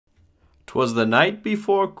'Twas the night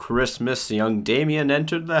before Christmas, young Damien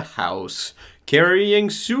entered the house, carrying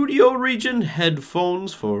Studio Region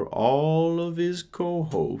headphones for all of his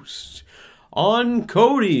co-hosts. On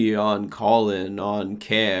Cody, on Colin, on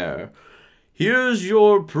Care. Here's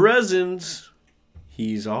your presents.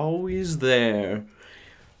 He's always there.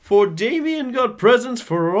 For Damien got presents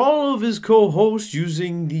for all of his co-hosts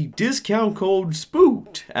using the discount code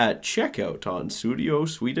SPOOKED at checkout on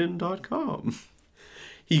studiosweden.com.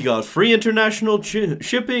 He got free international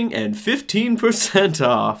shipping and 15%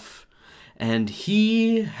 off. And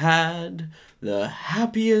he had the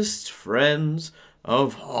happiest friends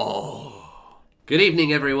of all. Good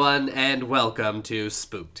evening, everyone, and welcome to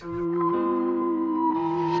Spooked.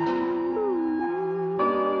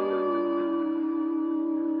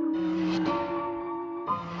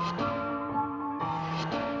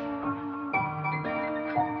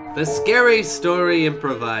 The Scary Story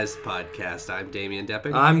Improvised Podcast. I'm Damien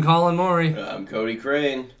Depping. I'm Colin Morey. I'm Cody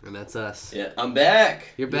Crane. And that's us. Yeah, I'm back.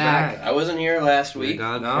 You're back. I wasn't here last week.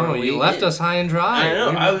 No, you left us high and dry. I know.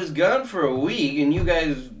 I was gone for a week, and you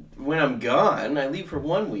guys, when I'm gone, I leave for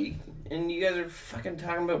 1 week, and you guys are fucking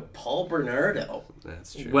talking about Paul Bernardo.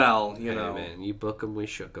 That's true. Well, you hey, know. man, you book him, we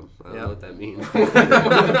shook him. I don't know what that means.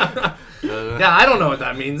 Yeah, I don't know what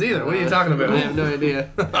that means either. What are you talking about? I have no idea.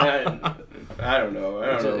 I don't know.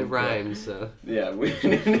 It rhymes, so. Yeah,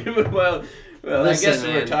 well, Listen, I guess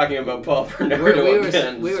we were talking about Paul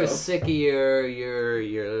Bernardo we were sick of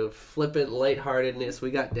your flippant lightheartedness.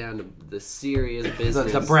 We got down to the serious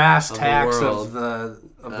business. The brass tacks of the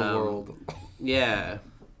world. Yeah.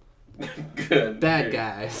 Good. Bad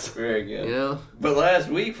guys. Very good. You know? But last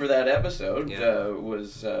week for that episode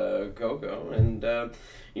was Coco, and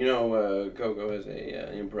Coco is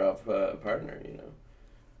a improv partner. You know,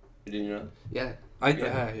 did you know? Yeah. We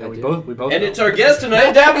both. And know. it's our guest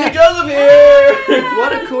tonight, Daphney Joseph here.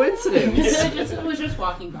 What a coincidence! I was just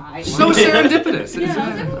walking by. So serendipitous. Yeah,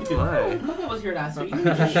 I was like, Why? Coco was here last week. You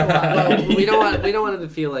can just show up. Well, we don't want it to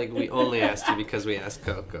feel like we only asked you because we asked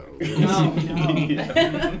Coco. No.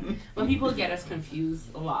 When people get us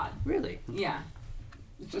confused a lot. Really? Yeah.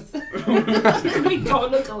 It's just we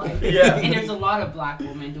don't look alike. Yeah. And there's a lot of black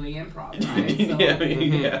women doing improv, right? So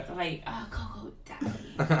Yeah. like, Coco, Daphney.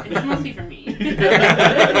 It's mostly for me.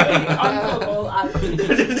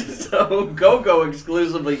 So Coco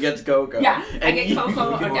exclusively gets Coco. Yeah, I And get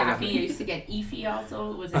Coco or you- Daphney. I used to get Efi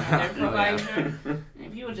also, was another improviser.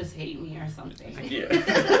 And people just hate me or something. Yeah.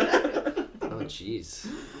 Oh, jeez.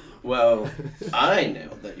 Well, I know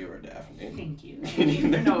that you were Daphney. Thank you for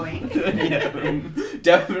knowing. Yeah.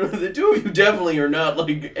 Definitely, the two of you definitely are not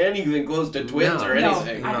like anything close to twins or No,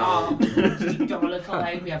 anything. at all. We don't look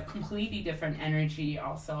alike. We have completely different energy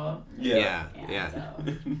also. Yeah. So.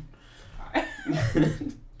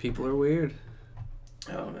 People are weird.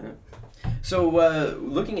 Oh man. So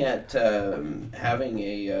looking at having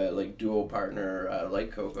a dual partner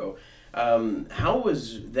like Coco, how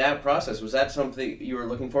was that process? Was that something you were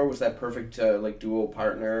looking for? Was that perfect dual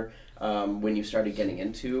partner when you started getting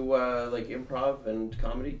into improv and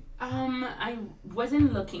comedy? I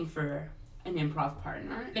wasn't looking for an improv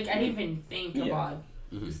partner. Like I didn't even think about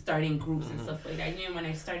starting groups and stuff like that. I knew when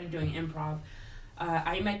I started doing improv.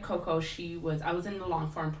 I met Coco. I was in the long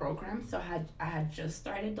form program, so I had just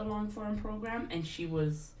started the long form program, and she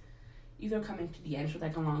was either coming to the end. She was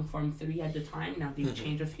like a long form 3 at the time. Now they've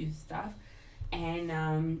changed a few stuff, and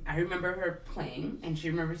I remember her playing, and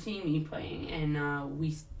she remember seeing me playing, and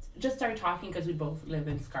we just started talking because we both live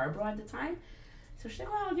in Scarborough at the time. So she's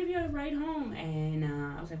like, "Well, I'll give you a ride home," and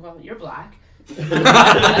I was like, "Well, you're black."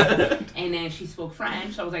 And then she spoke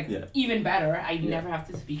French, so I was like, even better. I never have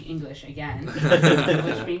to speak English again,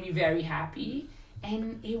 which made me very happy.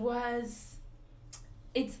 And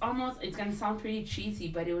it's gonna sound pretty cheesy,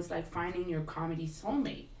 but it was like finding your comedy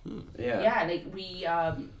soulmate. Yeah, like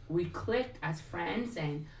we clicked as friends,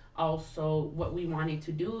 and also what we wanted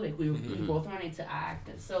to do. Like we both wanted to act,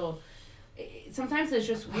 and so sometimes it's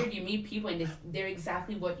just weird. You meet people and they're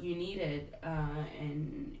exactly what you needed,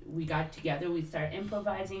 and we got together. We started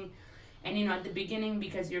improvising, and at the beginning,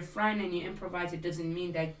 because you're friend and you improvise, it doesn't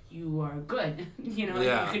mean that you are good. You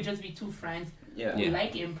could just be two friends who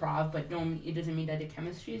like improv, but it doesn't mean that the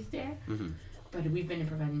chemistry is there. But we've been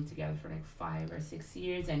improvising together for like 5 or 6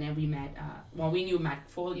 years, and then we met. We knew Matt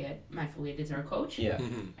Folliott. Matt Folliott is our coach. Yeah.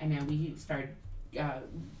 And then we started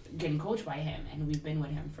getting coached by him, and we've been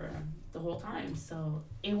with him for the whole time. So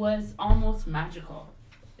it was almost magical.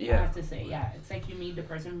 I have to say, it's like you meet the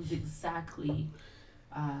person who's exactly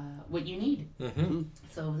what you need.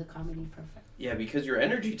 So the comedy perfect. Yeah, because your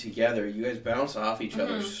energy together, you guys bounce off each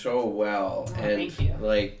other so well. Oh, and thank you.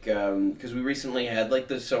 like, because we recently had like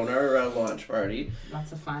the Sonar launch party.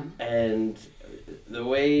 Lots of fun. And the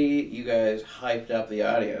way you guys hyped up the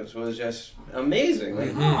audience was just amazing.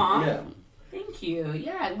 Like, yeah. Thank you.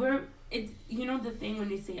 Yeah, you know the thing when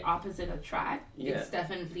they say opposite attract? Yeah. It's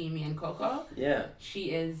definitely me and Coco. Yeah.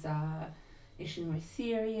 She is she's more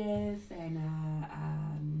serious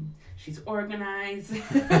and she's organized.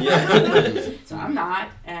 Yeah. So I'm not,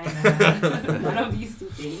 and none of these two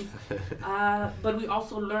things. But we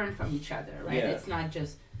also learn from each other, right? Yeah. It's not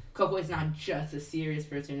just Coco is not just a serious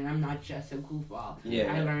person, and I'm not just a goofball.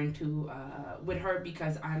 Yeah. I learned to with her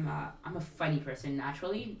because I'm a funny person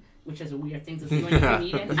naturally, which is a weird thing to say when you're a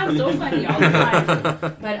comedian. I'm so funny all the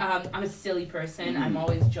time, but I'm a silly person. I'm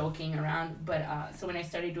always joking around. But so when I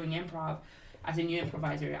started doing improv, as a new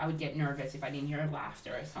improviser, I would get nervous if I didn't hear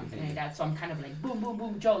laughter or something like that. So I'm kind of like boom, boom,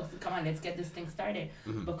 boom, jokes. Come on, let's get this thing started.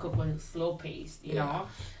 But Coco is slow paced, you know.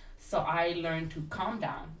 So I learned to calm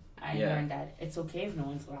down. I learned that it's okay if no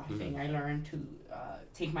one's laughing. I learned to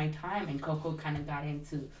take my time, and Coco kind of got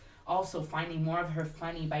into also finding more of her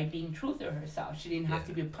funny by being true to herself. She didn't have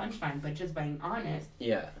to be a punchline, but just being honest.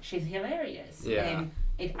 Yeah, she's hilarious. Yeah,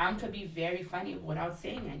 and I could be very funny without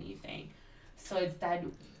saying anything. So it's that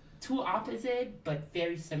two opposite, but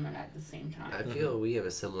very similar at the same time. I feel we have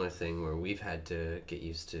a similar thing where we've had to get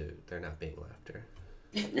used to there not being laughter.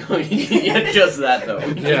 Yeah, just that though.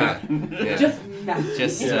 Yeah. Just nothing.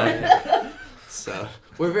 Just so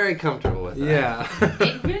we're very comfortable with that. Yeah.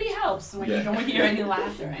 It really helps when you don't hear any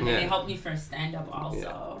laughter, and it helped me for stand up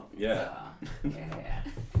also. Yeah. So, yeah.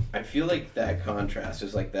 I feel like that contrast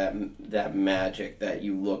is like that magic that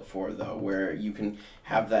you look for though, where you can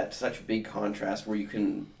have that such big contrast where you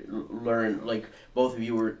can learn, like both of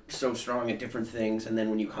you were so strong at different things, and then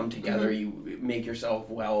when you come together you make yourself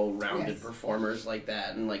well-rounded performers like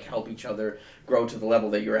that, and like help each other grow to the level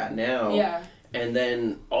that you're at now. Yeah. And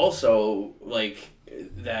then also like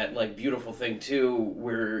that like beautiful thing too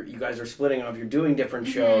where you guys are splitting off, you're doing different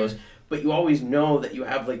shows, but you always know that you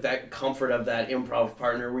have like that comfort of that improv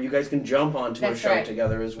partner where you guys can jump onto a show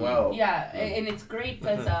together as well. Yeah, and it's great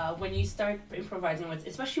because when you start improvising with,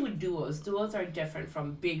 especially with duos are different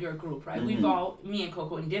from bigger group, right? We've me and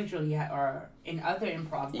Coco individually are in other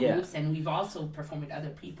improv groups, and we've also performed with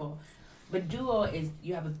other people. But duo is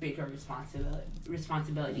you have a bigger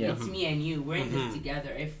responsibility. Yeah. It's me and you. We're in this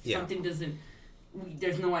together. If something doesn't,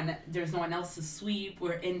 there's no one else to sweep.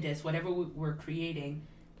 We're in this. Whatever we're creating,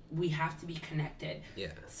 we have to be connected.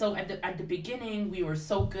 Yeah. So at the beginning, we were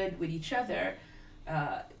so good with each other.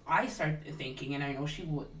 I started thinking, and I know she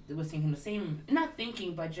was thinking the same. Not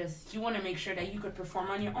thinking, but just you want to make sure that you could perform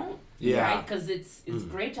on your own. Yeah. Right? Because it's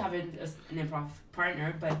great to have an improv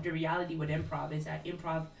partner, but the reality with improv is that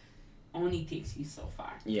improv only takes you so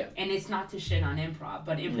far. Yeah. And it's not to shit on improv,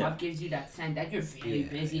 but improv gives you that sense that you're very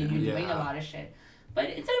busy and you're doing a lot of shit. But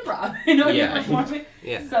it's improv, you're performing.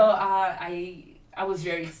 Yeah. So I was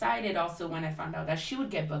very excited also when I found out that she would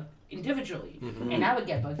get booked individually and I would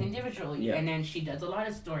get booked individually. Yeah. And then she does a lot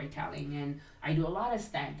of storytelling and I do a lot of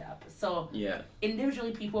stand-up. So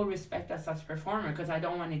individually people respect us as performer because I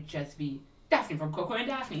don't want to just be Daphney from Coco and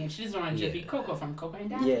Daphney, and she doesn't want to just be Coco from Coco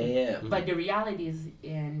and Daphney. Yeah. But the reality is,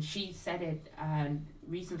 and she said it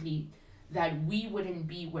recently, that we wouldn't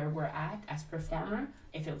be where we're at as performer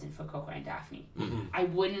if it wasn't for Coco and Daphney. I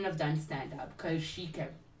wouldn't have done stand-up because she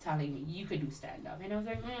kept telling me, you could do stand-up. And I was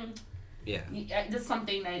like, that's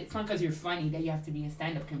something that, it's not because you're funny that you have to be a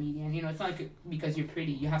stand-up comedian. It's not like because you're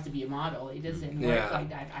pretty, you have to be a model. It doesn't work like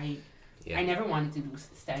that. I never wanted to do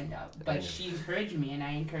stand-up, but she encouraged me, and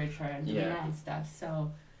I encouraged her and doing my own stuff.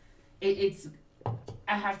 So, it's.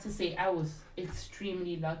 I have to say, I was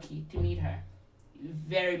extremely lucky to meet her.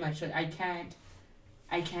 Very much. I can't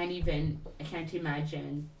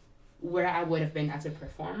imagine where I would have been as a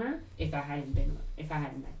performer if I hadn't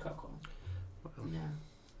met Coco. Wow.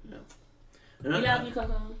 Yeah. We love you,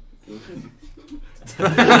 Coco.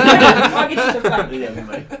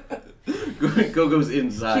 Coco's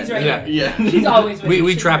inside. She's right here. She's always with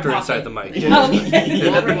we trapped her inside the mic.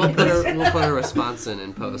 We'll put a response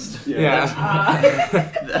in post. That's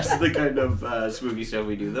the kind of spooky stuff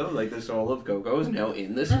we do, though. Like the soul of Coco is now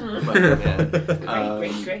in this microphone.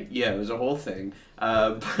 Great. Yeah, it was a whole thing.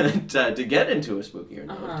 But to get into a spookier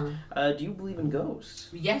note, do you believe in ghosts?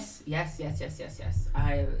 Yes.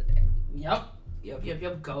 Yep.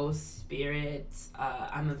 Ghosts, spirits.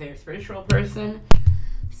 I'm a very spiritual person.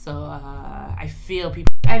 So I feel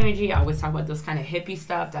people's energy. I always talk about those kind of hippie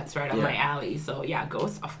stuff. That's right up my alley. So yeah,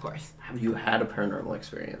 ghosts, of course. Have you had a paranormal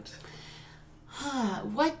experience?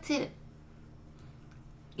 What did...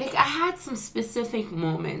 Like, I had some specific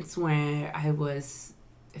moments where I was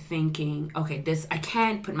thinking, okay, this, I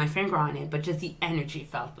can't put my finger on it, but just the energy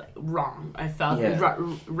felt like wrong. I felt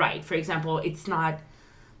right. For example, it's not,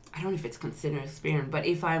 I don't know if it's considered experience, but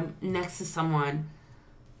if I'm next to someone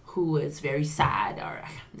who is very sad, or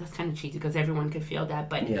that's kind of cheesy because everyone could feel that,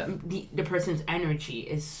 but the person's energy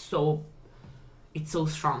is so, it's so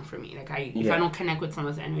strong for me. Like, if I don't connect with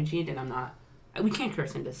someone's energy, then I'm not. We can't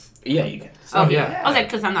curse in this. Yeah, you can. Oh, yeah. I was like,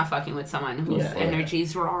 because I'm not fucking with someone whose energy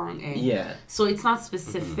is wrong. And so it's not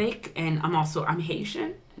specific, and I'm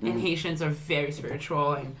Haitian, and Haitians are very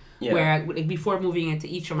spiritual, and where, like, before moving into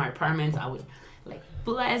each of my apartments, I would, like,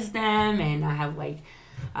 bless them, and I have, like,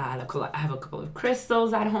 I have a couple of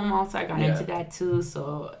crystals at home also. I got into that, too.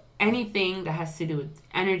 So anything that has to do with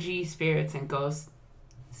energy, spirits, and ghosts,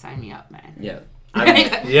 sign me up, man. Yeah. I'm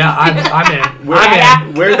in.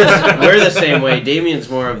 We're the same way. Damien's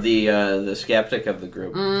more of the skeptic of the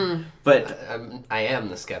group, but I am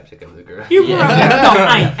the skeptic of the group. You're more of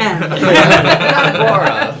I am. More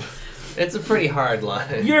of. It's a pretty hard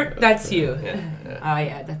line. That's you. Oh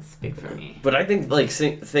yeah, that's big for me. But I think like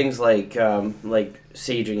things like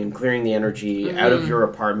saging and clearing the energy out of your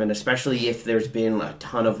apartment, especially if there's been a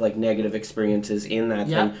ton of like negative experiences in that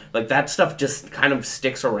thing, like that stuff just kind of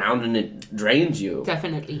sticks around and it drains you.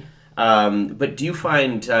 Definitely. But do you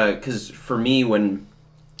find, because for me, when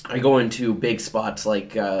I go into big spots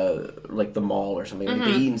like the mall or something, like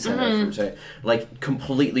the Eaton Center, for say, like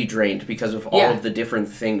completely drained because of all of the different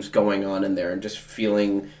things going on in there, and just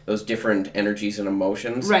feeling those different energies and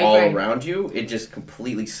emotions around you, it just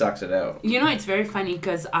completely sucks it out. You know, it's very funny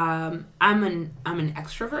because I'm an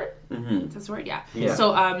extrovert. That's the word, yeah.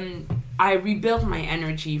 So I rebuild my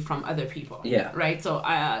energy from other people. Yeah. Right. So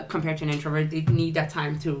compared to an introvert, they need that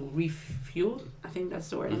time to refuel. I think that's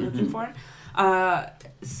the word I'm looking for.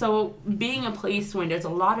 So being a place when there's a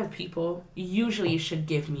lot of people usually should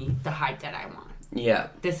give me the hype that I want. Yeah.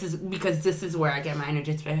 This is where I get my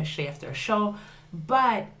energy, especially after a show.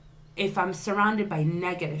 But if I'm surrounded by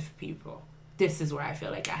negative people, this is where I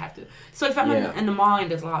feel like I have to. So if I'm in the mall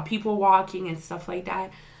and there's a lot of people walking and stuff like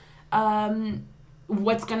that,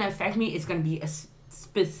 what's going to affect me is going to be a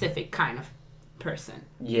specific kind of person.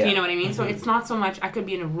 Yeah. Do you know what I mean? So it's not so much, I could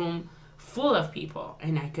be in a room full of people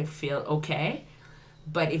and I could feel okay,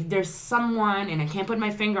 but if there's someone and I can't put my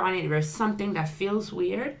finger on it, if there's something that feels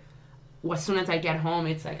weird, as soon as I get home,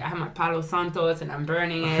 it's like I have my Palo Santos and I'm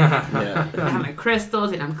burning it. I have my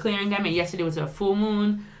crystals and I'm clearing them, and yesterday was a full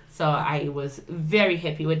moon, so I was very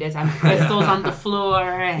hippie with this. I have crystals on the floor,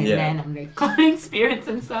 and then I'm like calling spirits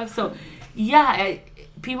and stuff. So I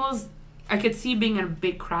could see being in a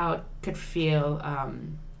big crowd could feel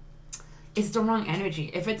it's the wrong energy.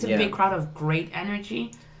 If it's a big crowd of great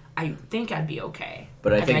energy, I think I'd be okay.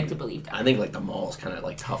 But I'd like to believe that. I think like the mall's kind of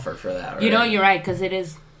like tougher for that. Right? You know, you're right, because it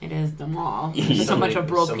is the mall. There's so much of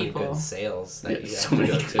broke people. Good sales that you have to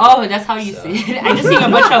go to. Oh, that's how you see it. I just see a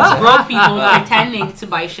bunch of broke people pretending to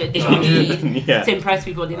buy shit they don't need to impress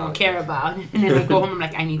people they don't care about, and then I go home. I'm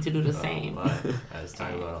like, I need to do the same. I was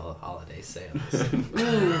talking about all the holiday sales.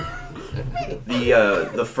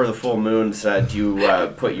 For the full moons, do you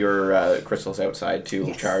put your crystals outside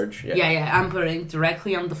to charge? Yeah. I'm putting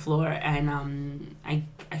directly on the floor, and I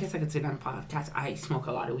guess I could say that on podcast. I smoke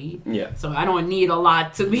a lot of weed. Yeah. So I don't need a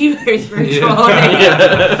lot to be very spiritual.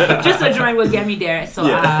 Just a joint would get me there. So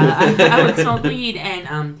I would smoke weed and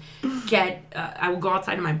I would go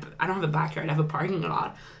outside I don't have a backyard. I have a parking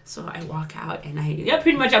lot. So I walk out and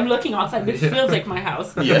pretty much I'm looking outside, which feels like my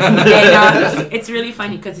house. Yeah. And it's really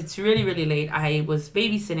funny because it's really, really late. I was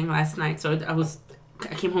babysitting last night, so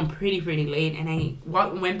I came home pretty late, and I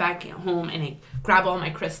went back home and I grabbed all my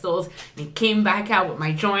crystals and came back out with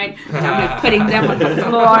my joint, and I'm like putting them on the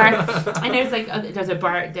floor. And there's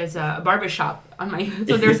a barber shop on my,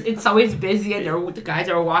 so it's always busy, and the guys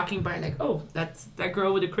are walking by like, oh, that's that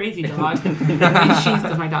girl with the crazy dog, and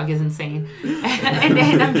because my dog is insane. And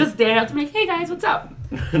then I'm just there, I'm like, hey guys, what's up?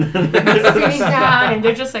 I'm sitting down, and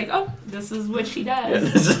they're just like, oh, this is what she does. Yeah,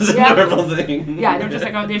 this is a normal thing. Yeah, they're just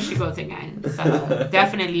like, oh, there she goes again. So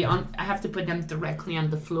definitely, I have to put them directly on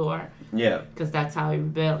the floor. Yeah. Because that's how I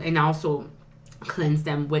rebuild, and also cleanse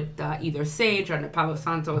them with either sage or the Palo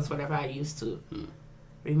Santos, whatever I use to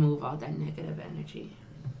remove all that negative energy.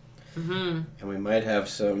 And we might have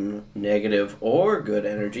some negative or good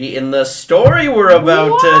energy in the story we're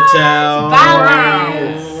about to tell.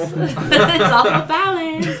 Balance. It's all about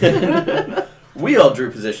balance. We all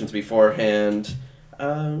drew positions beforehand.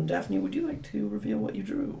 Daphne, would you like to reveal what you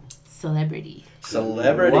drew? Celebrity.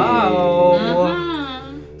 Wow.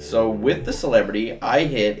 So with the celebrity, I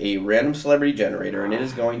hit a random celebrity generator, and it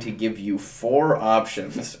is going to give you 4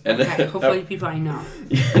 options. And Okay, hopefully people I know.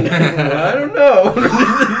 I don't know.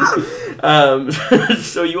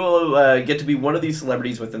 So you will get to be one of these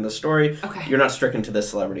celebrities within the story. Okay. You're not stricken to this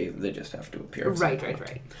celebrity; they just have to appear.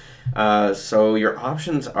 Right. So your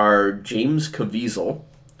options are James Caviezel,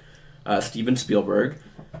 Steven Spielberg,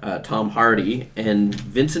 Tom Hardy, and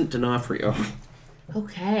Vincent D'Onofrio.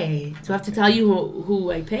 Okay. Do I have to tell you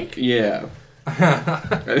who I pick? Yeah.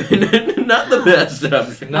 I mean, not the best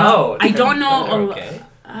option. No. I don't know. Okay.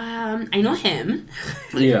 I know him.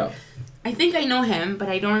 Yeah. I think I know him, but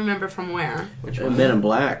I don't remember from where. Which one? Men in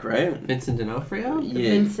Black, right? Vincent D'Onofrio?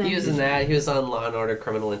 Yeah. Vincent. He was in that. He was on Law and Order: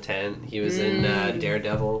 Criminal Intent. He was in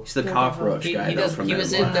Daredevil. He's the cockroach guy. He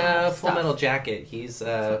was in Full Stuff. Metal Jacket. He's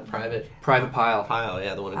Private Pile.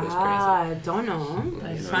 yeah, the one who goes crazy. Don't know.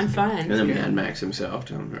 But it's And fun. then Mad Max himself.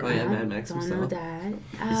 Oh yeah, Mad Max Don't himself. know that.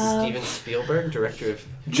 This is Steven Spielberg, director of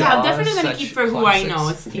Yeah, I'm Jaws, definitely gonna such keep for who I know.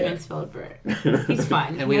 classics. It's Steven Yeah. Spielberg. He's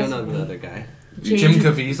fun. And we don't know the other guy. Jim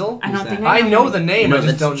Caviezel? I don't think I know him. the name, I No, just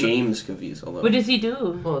that's don't. James Caviezel. Though. What does he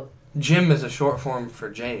do? Well, Jim is a short form for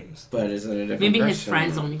James. But is it a different Maybe his person?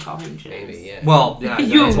 friends only call him James. maybe, yeah. Well, yeah,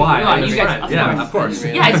 You- that's why. you I'm are, his you guys- friend. of Yeah, course. of course.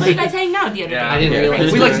 Yeah. Yeah, I saw you guys hanging out the other Yeah. day. I didn't Yeah.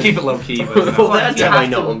 realize. We like to keep it low key, but Well, that's You how I have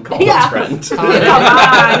know to. him. Call Yeah. his friend. Come on.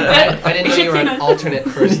 I didn't know you were on alternate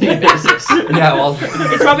first name basis. yeah, well,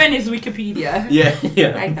 It's from in his Wikipedia. Yeah.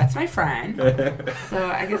 Like, that's my friend. So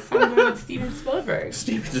I guess I'm going with Steven Spielberg.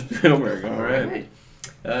 Steven Spielberg. All right.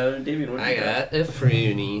 David, what do I you got? got a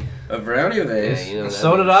fruity. A brownie Yeah, vase. you know that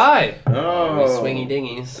so did means. I. Oh. Swingy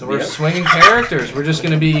dingies. So we're Yep. swinging characters. We're just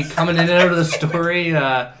going to be coming in and out of the story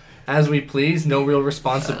as we please. No real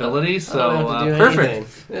responsibility. I So don't have to do perfect. anything.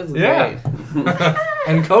 This is Yeah. great.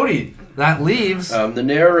 And Cody, that leaves. I'm the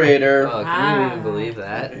narrator. Oh, can you even believe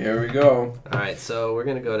that? Here we go. All right, so we're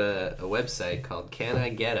going to go to a website called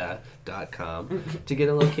canigeta.com to get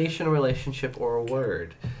a location, a relationship, or a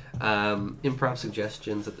word. Improv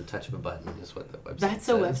suggestions at the touch of a button is what the website That's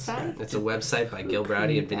says. a website? It's a website by Gil Browdy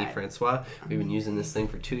and created Vinny that? Francois. We've been using this thing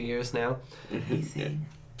for 2 years now. Amazing.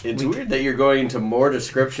 It's weird that you're going into more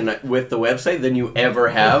description with the website than you ever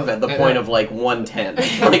have at the point of like 110.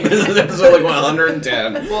 Like this is episode like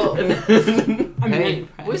 110. Well, I'm hey,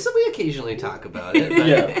 really we occasionally talk about it. But,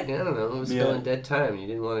 Yeah. I don't know. It was Yeah. filling dead time. You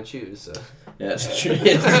didn't want to choose, so Yeah, it's true.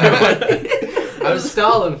 It's true. I was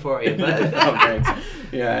stalling for you, but Oh, thanks.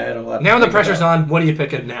 Yeah, I had a lot. Now to the think pressure's about. on. What are you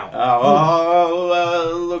picking now?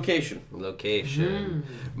 Location. location,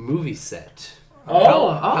 movie set. Oh,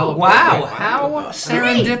 How Wow, appropriate. how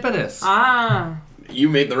serendipitous. Ah, You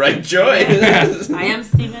made the right choice. I am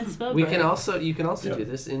Steven Spielberg. You can also Yep. do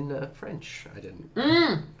this in French. I didn't.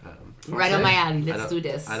 Right on my alley. I Let's don't- do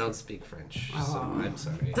this. I don't speak French, so Oh. I'm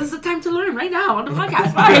sorry. This is the time to learn right now on the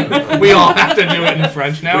podcast. Fine. We all have to do it in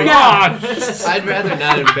French now. Yeah. God. I'd rather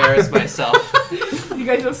not embarrass myself. You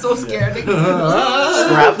guys are so scared.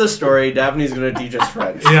 Scrap the story. Daphne's gonna teach us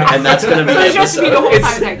French, Yeah. and that's gonna be So the it's just to be the episode.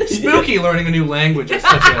 whole time. Like, Spooky learning a new language is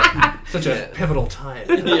such a Yeah. pivotal time.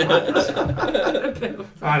 I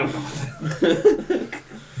don't know.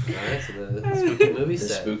 Alright, so the spooky movie The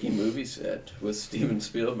set. spooky movie set with Steven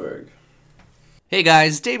Spielberg. Hey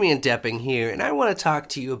guys, Damian Depping here, and I want to talk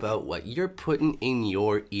to you about what you're putting in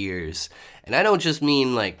your ears. And I don't just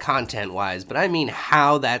mean like content-wise, but I mean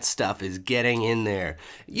how that stuff is getting in there.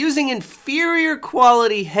 Using inferior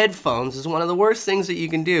quality headphones is one of the worst things that you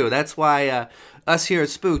can do. That's why us here at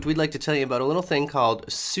Spooked, we'd like to tell you about a little thing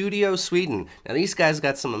called Studio Sweden. Now these guys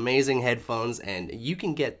got some amazing headphones, and you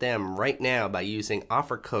can get them right now by using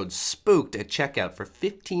offer code SPOOKED at checkout for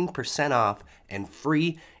 15% off and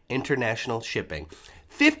free international shipping.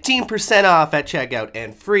 15% off at checkout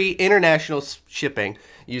and free international shipping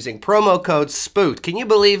using promo code SPOOKED. Can you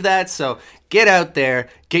believe that? So get out there,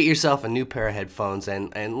 get yourself a new pair of headphones,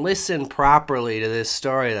 and listen properly to this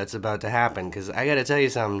story that's about to happen, because I gotta tell you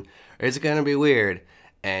something, it's gonna be weird,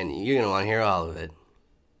 and you're gonna want to hear all of it.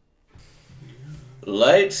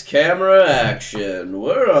 Lights, camera, action.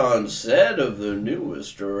 We're on set of the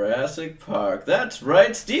newest Jurassic Park. That's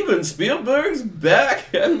right, Steven Spielberg's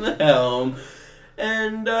back at the helm.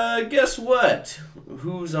 And guess what?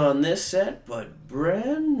 Who's on this set but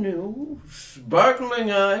brand new,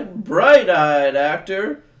 sparkling-eyed, bright-eyed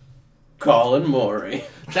actor, Colin Morey.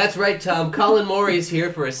 That's right, Tom. Colin Morey's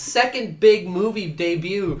here for his second big movie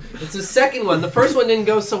debut. It's his second one. The first one didn't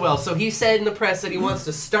go so well, so he said in the press that he wants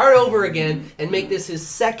to start over again and make this his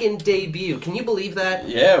second debut. Can you believe that?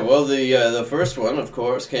 Yeah, well, the first one, of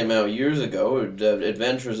course, came out years ago,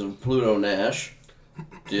 Adventures of Pluto Nash.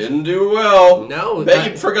 Didn't do well. No.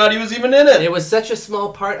 Bet you forgot he was even in it. It was such a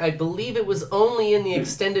small part, I believe it was only in the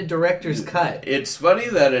extended director's cut. It's funny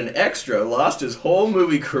that an extra lost his whole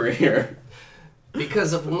movie career.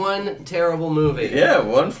 Because of one terrible movie. Yeah,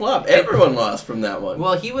 one flop. Everyone lost from that one.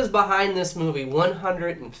 Well, he was behind this movie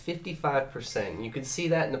 155%. You could see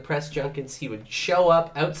that in the press junkets. He would show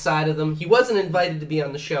up outside of them. He wasn't invited to be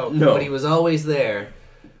on the show, but he was always there.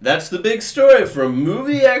 That's the big story. From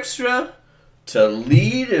movie extra to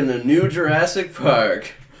lead in the new Jurassic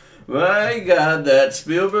Park. My God, that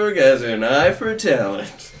Spielberg has an eye for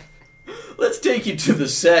talent. Let's take you to the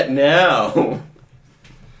set now.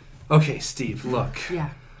 Okay, Steve, look.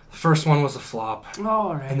 Yeah. First one was a flop.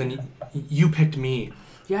 All right. And then you picked me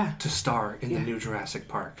to star in the new Jurassic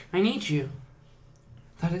Park. I need you.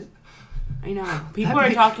 That is... I know. People are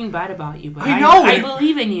talking bad about you, but I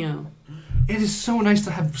believe in you. It is so nice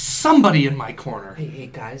to have somebody in my corner. Hey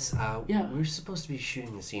guys. We're supposed to be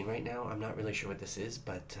shooting the scene right now. I'm not really sure what this is,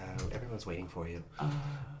 but everyone's waiting for you.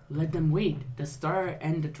 Let them wait. The star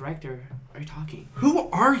and the director are talking. Who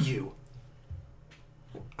are you?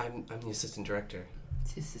 I'm the assistant director.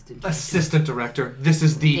 Assistant director. This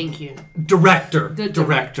is the... Thank you. Director. The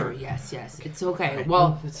director. Yes. It's okay. Right,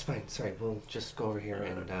 well... It's fine. Sorry, we'll just go over here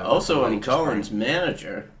and... also, I'm Colin's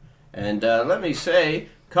manager. And let me say,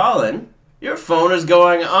 Colin, your phone is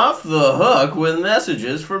going off the hook with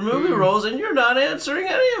messages for movie roles, and you're not answering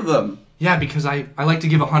any of them. Yeah, because I like to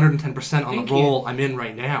give 110% on the role I'm in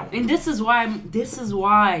right now. And this is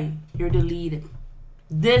why you're the lead.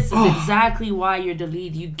 This is exactly why you're the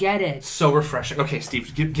lead. You get it. So refreshing. Okay,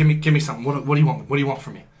 Steve, give me something. What do you want? What do you want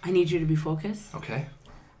from me? I need you to be focused. Okay.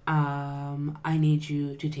 I need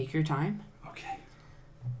you to take your time. Okay.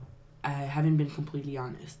 I haven't been completely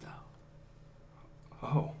honest though.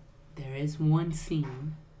 Oh. There is one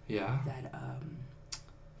scene. Yeah. That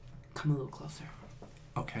come a little closer.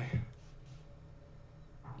 Okay.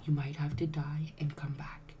 You might have to die and come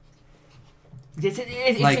back. It's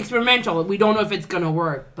experimental. We don't know if it's gonna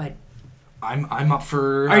work, but I'm up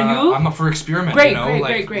for. Are you? I'm up for experiment. Great, you know?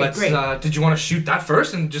 great. Did you want to shoot that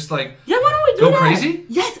first and just like? Yeah, why don't we do go that? crazy?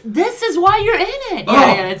 Yes, this is why you're in it. Oh.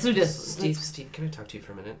 Yeah, let's do this. Steve, can I talk to you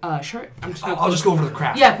for a minute? Sure. I'll just go over to the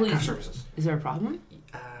craft. Yeah, please. Craft services. Is there a problem?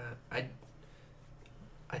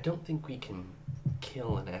 I don't think we can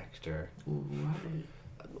kill an actor.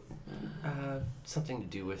 Something to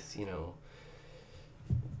do with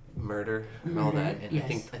murder and all that. And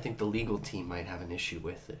yes. I think the legal team might have an issue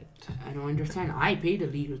with it. I don't understand. I pay the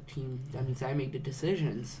legal team. That means I make the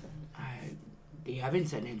decisions. They haven't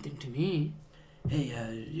said anything to me.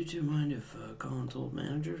 Hey, you two mind if Colin's old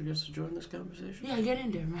manager gets to join this conversation? Yeah, get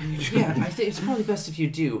in there, man. Yeah, I think it's probably best if you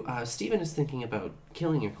do. Steven is thinking about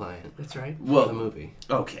killing your client. That's right. For the movie.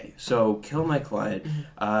 Okay, so kill my client.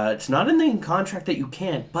 It's not in the contract that you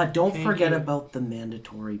can't, but don't forget about the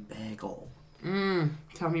mandatory bagel.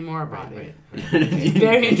 Tell me more about it. Right.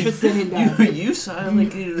 Very interested in that. You sound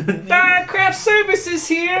like... Craft Services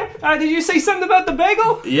here. Did you say something about the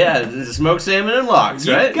bagel? Yeah, smoked salmon and lox,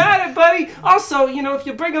 right? You got it, buddy. Also, if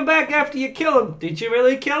you bring him back after you kill him, did you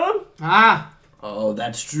really kill him? Oh,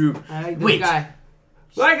 that's true. I like this guy.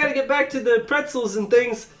 Well, I gotta get back to the pretzels and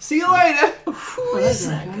things. See you later. Who is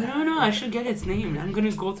that guy? I don't know. I should get his name. I'm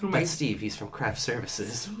gonna go through my... That's Steve. He's from Craft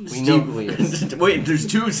Services. We Steve. know who he is. Wait, there's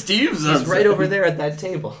two Steves? He's right over there at that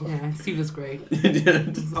table. Yeah, Steve is great.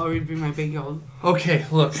 I'll always bring my bagel. Okay,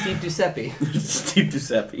 look. Steve Giuseppe. Steve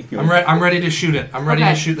Giuseppe. I'm ready to shoot it. I'm ready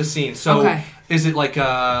to shoot the scene. So, is it like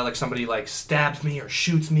somebody stabs me or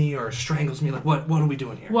shoots me or strangles me? Like what are we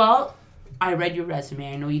doing here? Well, I read your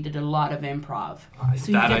resume. I know you did a lot of improv. So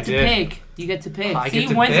you get to pick. You get to pick.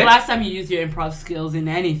 When's the last time you used your improv skills in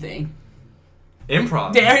anything?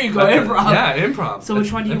 Improv. There you go, improv. Yeah, improv. So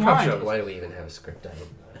which one do you want? Shows. Why do we even have a script?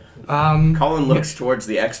 Colin looks towards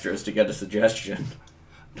the extras to get a suggestion.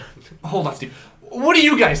 Hold on, Steve. What do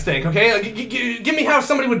you guys think, okay? Give me how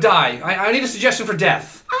somebody would die. I need a suggestion for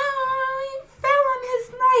death.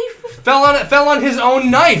 Fell on his own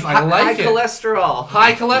knife. I like it. High cholesterol.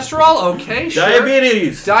 High cholesterol? Okay, sure.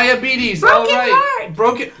 Diabetes. Broken heart.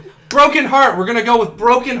 Broken heart. We're gonna go with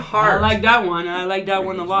broken heart. I like that one. I like that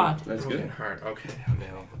one a lot. That's broken good. Heart. Okay.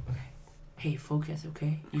 Hey, focus,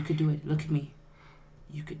 okay? You could do it. Look at me.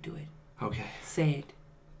 You could do it. Okay. Say it.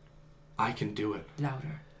 I can do it.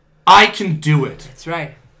 Louder. I can do it. That's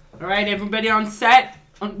right. All right, everybody on set,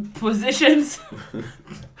 on positions. Broken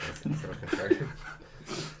heart.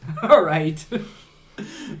 All right. I'm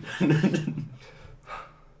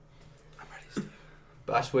ready, Steve.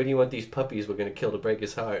 Boss, where do you want these puppies we're going to kill to break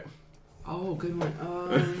his heart? Oh, good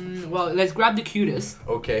one. Well, let's grab the cutest.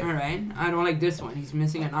 Okay. All right. I don't like this one. He's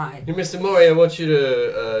missing an eye. You're Mr. Mori. I want you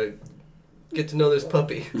to get to know this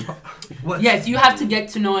puppy. What? Yes, you have to get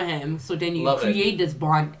to know him, so then you Love create this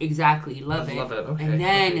bond. Exactly. Love it. Okay. And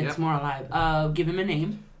then okay, it's more alive. Give him a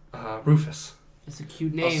name. Rufus. It's a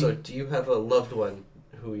cute name. Also, do you have a loved one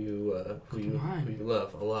who you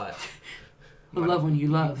love a lot? A loved one you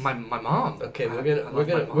love. My mom. Okay,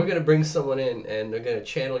 we're gonna bring someone in, and they're gonna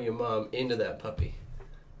channel your mom into that puppy.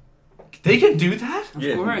 They can do that? Of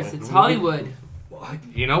course, it's Hollywood. Well,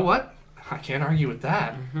 you know what? I can't argue with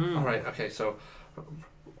that. Mm-hmm. All right. Okay. So,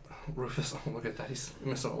 Rufus. Oh, look at that. He's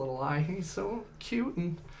missing a little eye. He's so cute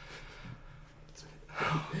and.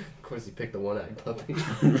 Of course, he picked the one-eyed puppy.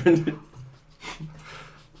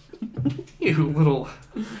 You little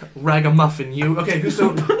ragamuffin, you. Okay,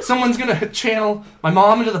 so someone's gonna channel my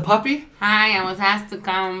mom into the puppy? Hi, I was asked to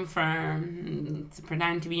come to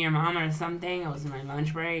pretend to be your mom or something. I was in my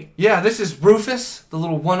lunch break. Yeah, this is Rufus, the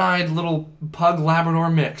little one-eyed little pug Labrador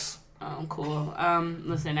mix. Oh, cool.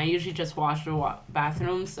 Listen, I usually just wash the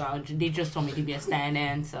bathroom, so they just told me to be a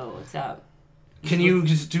stand-in, so what's up? Can you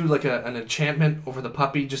just do like an enchantment over the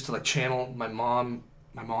puppy just to like channel my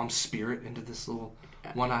mom's spirit into this little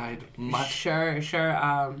one-eyed mutt? Sure.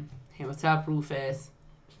 Hey, what's up, Rufus?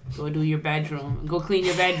 Go do your bedroom. Go clean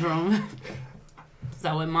your bedroom. Is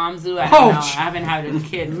that what moms do? I don't know. I haven't had a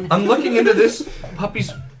kid. I'm looking into this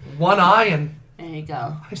puppy's one eye and There you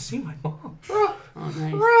go. I see my mom. Oh,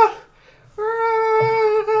 nice.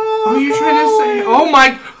 What are you trying to say? Oh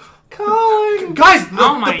my... Colin! Guys,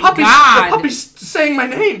 my the puppy's, God. The puppy's saying my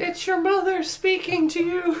name. It's your mother speaking to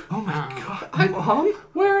you. Oh my God. Mom?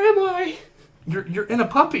 Where am I? You're in a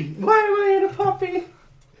puppy. Why am I in a puppy?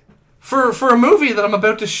 For a movie that I'm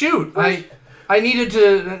about to shoot. I needed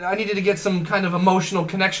to get some kind of emotional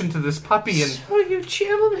connection to this puppy, and So you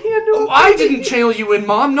channeled me into a puppy? I didn't channel you in,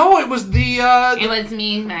 Mom. No, it was the It was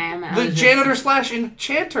me, ma'am. the janitor /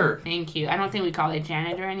 enchanter. Thank you. I don't think we call it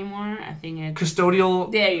janitor anymore. I think it's... Custodial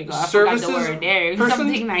There you go. I services forgot the word. There. person?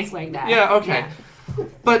 Something nice like that. Yeah, okay.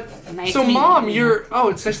 But Nice so to meet Mom, you. you're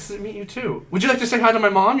it's nice to meet you too. Would you like to say hi to my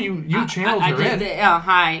mom? You channeled her in.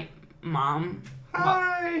 Hi, Mom.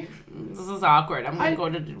 Hi. This is awkward. I'm going to go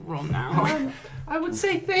to the room now. I would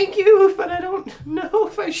say thank you, but I don't know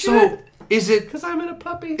if I should. So is it? Because I'm in a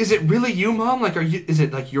puppy. Is it really you, Mom? Like, is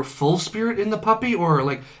it like your full spirit in the puppy, or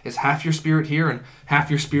like is half your spirit here and half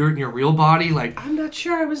your spirit in your real body? Like, I'm not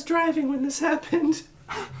sure. I was driving when this happened.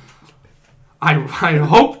 I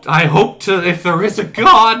hope to, if there is a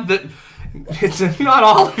God, that it's not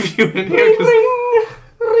all of you in here.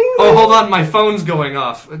 Oh, hold on, my phone's going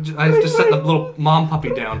off. I have to set the little mom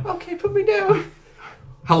puppy down. Okay, put me down.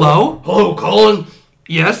 Hello? Hello, Colin.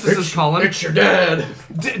 Yes, this is Colin. It's your dad.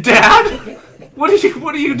 Dad? What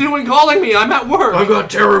are you doing calling me? I'm at work. I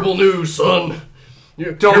got terrible news, son.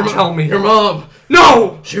 Don't tell me. Your mom.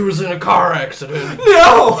 No! She was in a car accident.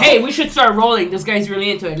 No! Hey, we should start rolling. This guy's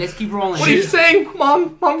really into it. Let's keep rolling. What are you saying?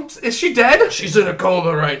 Mom, is she dead? She's in a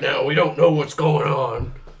coma right now. We don't know what's going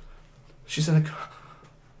on. She's in a...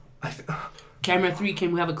 Camera 3,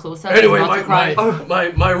 can we have a close-up? Anyway,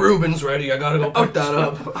 my Reuben's ready. I gotta go pick that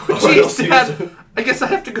up. Jeez, Dad. I guess I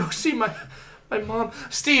have to go see my mom.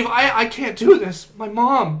 Steve, I can't do this. My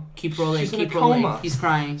mom. Keep rolling, She's keep in a rolling. coma. He's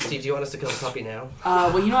crying. Steve, do you want us to kill the puppy now?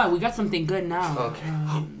 Well, you know what? We got something good now. Okay.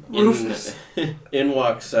 Rufus. In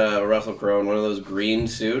walks Russell Crowe in one of those green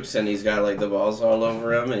suits, and he's got like the balls all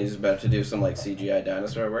over him, and he's about to do some like CGI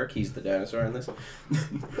dinosaur work. He's the dinosaur in this.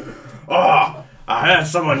 Oh, I heard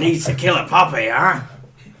someone needs to kill a puppy, huh?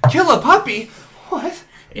 Kill a puppy? What?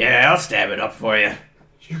 Yeah, I'll stab it up for you.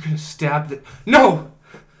 You're gonna stab the... No!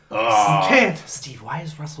 Oh, You can't. Steve, why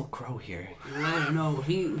is Russell Crowe here? I don't know.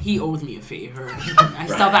 He owes me a favor. I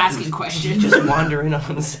stop asking questions. Just wandering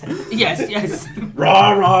on the set. Yes.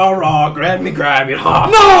 raw, grab me, No! Stab.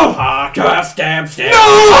 No! Okay, let's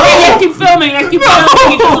keep filming. He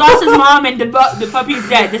just lost his mom and the puppy's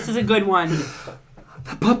dead. This is a good one.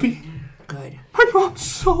 The puppy. Good. My mom's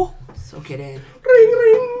soul. Soak it in. Ring,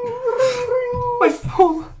 ring. My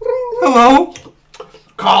phone. Hello?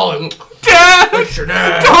 Colin. Dad! It's your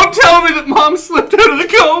dad. Don't tell me that Mom slipped out of the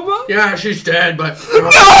coma. Yeah, she's dead, but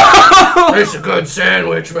No! it's a good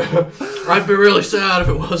sandwich, man. I'd be really sad if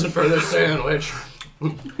it wasn't for this sandwich.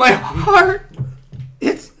 My heart.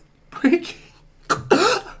 It's breaking.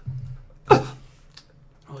 Oh,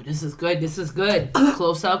 this is good.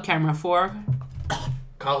 Close up, camera 4.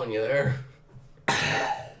 Colin, you there?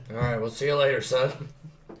 Alright, we'll see you later, son.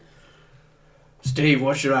 Steve,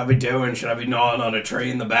 what should I be doing? Should I be gnawing on a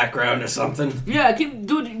tree in the background or something? Yeah, I can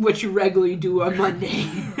do what you regularly do on Monday.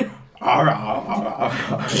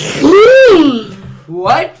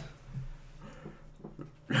 What?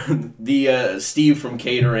 The Steve from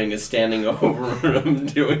catering is standing over him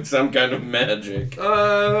doing some kind of magic.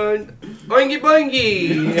 Boingy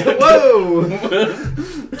boingy! Whoa!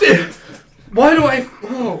 Why do I...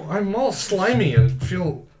 Oh, I'm all slimy and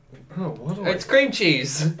feel... Oh, what do It's cream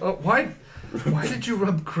cheese. Why did you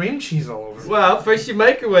rub cream cheese all over? Well, first you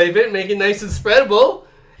microwave it, make it nice and spreadable,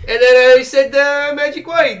 and then I said magic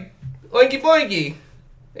word. Oingy boingy.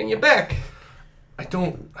 And you're back. I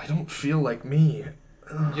don't feel like me.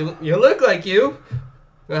 You look like you.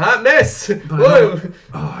 A hot mess. But Whoa.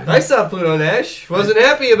 I I saw Pluto Nash. Wasn't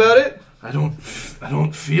happy about it. I don't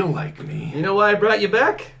feel like me. You know why I brought you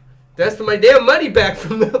back? That's for my damn money back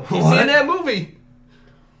from seeing that movie.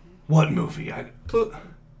 What movie?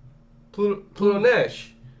 Pluto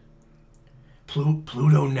Nash.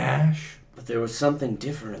 Pluto Nash? But there was something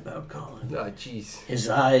different about Colin. Oh, jeez. His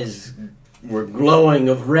eyes were glowing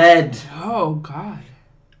of red. Oh, God.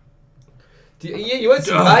 You want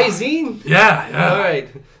some Visine? Yeah. All right.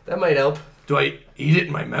 That might help. Do I eat it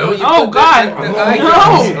in my mouth? Oh, God.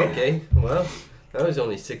 No! Okay, well, that was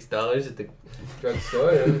only $6 at the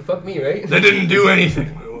drugstore. Fuck me, right? That didn't do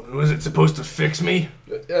anything. Was it supposed to fix me?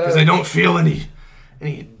 Because I don't feel any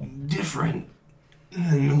different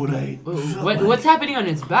than what I felt like. What's happening on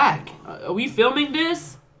his back? Are we filming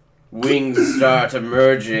this? Wings start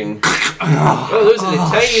emerging. Oh, those are the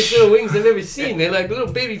tiniest little wings I've ever seen. They're like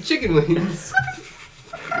little baby chicken wings.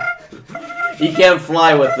 He can't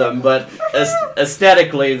fly with them, but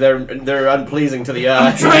aesthetically, they're unpleasing to the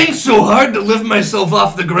eye. I'm trying so hard to lift myself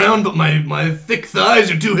off the ground, but my thick thighs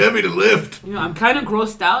are too heavy to lift. You know, I'm kind of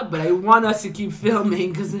grossed out, but I want us to keep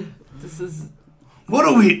filming because this is... What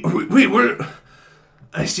are we... Wait,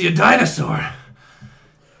 I see a dinosaur.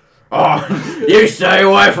 Oh, you stay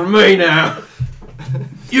away from me now.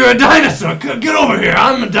 You're a dinosaur. Get over here.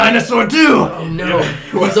 I'm a dinosaur too. Oh no,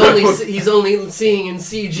 he's only seeing in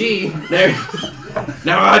CG.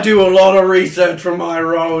 Now I do a lot of research for my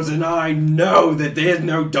roles, and I know that there's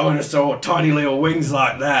no dinosaur with tiny little wings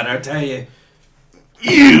like that, I tell you.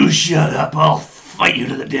 You shut up. I'll fight you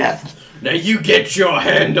to the death. Now you get your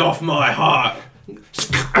hand off my heart.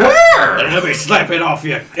 And let me slap it off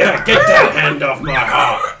you. Get that hand off my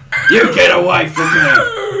heart. You get away from me.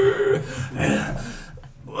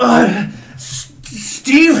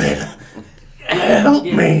 Steven, help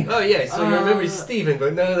me. Oh yeah, so you remember Steven,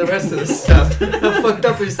 but none of the rest of the stuff. How fucked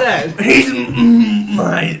up is that? He's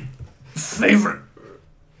my favorite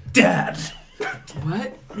dad.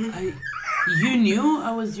 What? You knew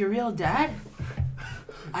I was your real dad?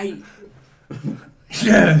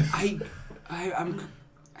 Yeah.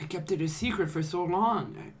 I kept it a secret for so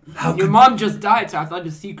long. How Your could- mom just died, so I thought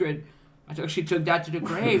the secret... I actually took that to the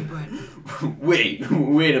grave, but... Wait a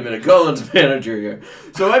minute. Colin's manager here.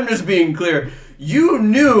 So I'm just being clear. You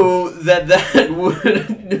knew that would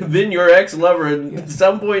have been your ex-lover at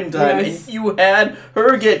some point in time, Yes. and you had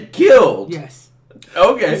her get killed. Yes.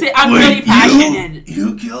 Okay. See, I'm really passionate.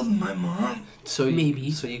 You killed my mom?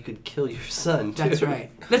 Maybe. So you could kill your son, too. That's right.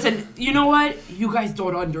 Listen, you know what? You guys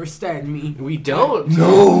don't understand me. We don't.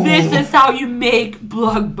 No. This is how you make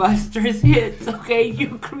blockbusters hits, okay?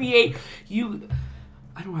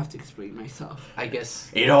 I don't have to explain myself. I guess.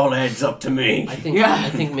 It all adds up to me. I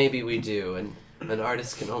think maybe we do, and an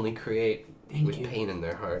artist can only create with you. pain in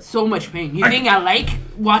their heart. So much pain. You think I like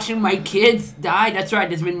watching my kids die? That's right,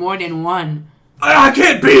 there's been more than one. I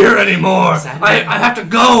can't be here anymore. I have to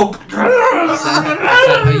go. Is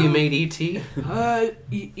that how you made E.T.?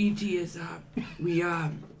 E.T. is,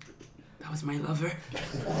 that was my lover.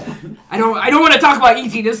 I don't want to talk about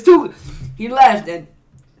E.T. He left, and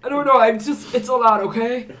I don't know, it's all out,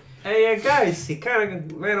 okay? Hey, guys, he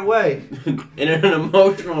kind of ran away. In an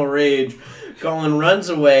emotional rage, Colin runs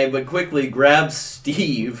away, but quickly grabs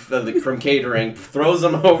Steve from catering, throws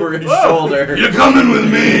him over his shoulder, You're coming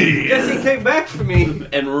with me. Guess he came back for me.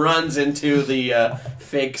 and runs into the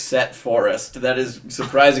fake set forest that is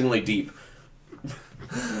surprisingly deep.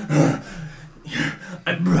 I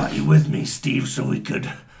brought you with me, Steve, so we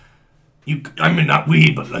could... not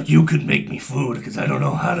we, but like you could make me food, because I don't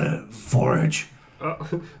know how to forage.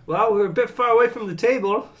 Well, we're a bit far away from the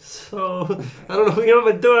table, so I don't know if we can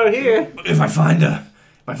open a door here. If I find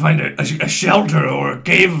a shelter or a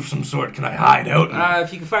cave of some sort, can I hide out?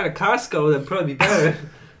 If you can find a Costco, that'd probably be better.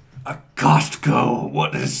 A Costco?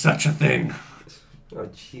 What is such a thing? Oh,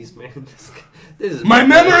 jeez, man. This is My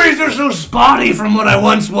memories are so spotty from what I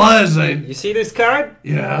once was. You see this card?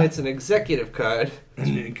 Yeah. It's an executive card.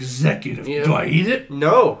 An executive. Yeah. Do I eat it?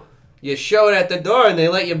 No. You show it at the door and they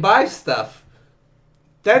let you buy stuff.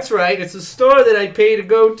 That's right. It's a store that I pay to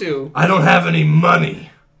go to. I don't have any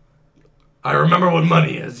money. I remember what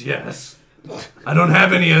money is, yes. I don't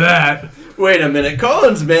have any of that. Wait a minute,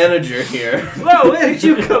 Colin's manager here. Whoa, where did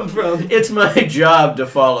you come from? It's my job to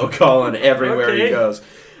follow Colin everywhere he goes.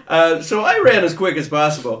 So I ran as quick as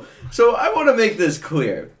possible. So I want to make this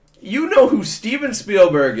clear. You know who Steven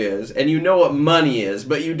Spielberg is, and you know what money is,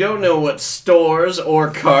 but you don't know what stores or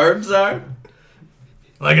cards are?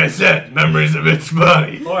 Like I said, memories of its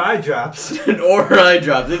body. Or eye drops. Or eye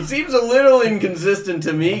drops. It seems a little inconsistent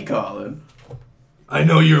to me, Colin. I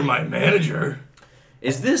know you're my manager.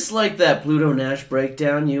 Is this like that Pluto Nash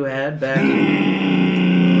breakdown you had back in...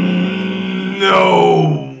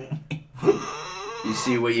 No. You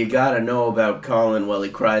see, what you gotta know about Colin while he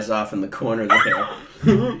cries off in the corner there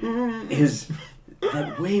is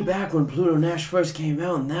that way back when Pluto Nash first came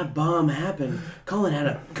out and that bomb happened, Colin had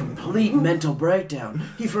a complete mental breakdown.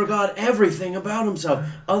 He forgot everything about himself,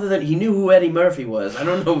 other than he knew who Eddie Murphy was. I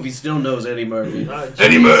don't know if he still knows Eddie Murphy.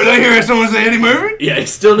 Eddie Murphy? Did I hear someone say Eddie Murphy? Yeah, he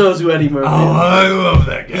still knows who Eddie Murphy is. I love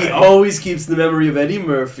that guy. He always keeps the memory of Eddie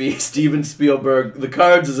Murphy, Steven Spielberg. The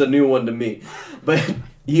Cards is a new one to me. But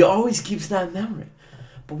he always keeps that memory.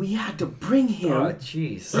 But we had to bring him... Oh,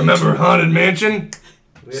 jeez. Remember Haunted Mansion?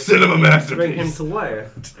 Cinema masterpiece. Bring him to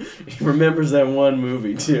where? He remembers that one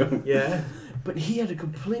movie, too. Yeah. But he had a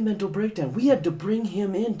complete mental breakdown. We had to bring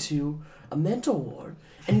him into a mental ward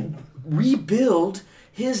and rebuild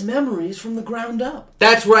his memories from the ground up.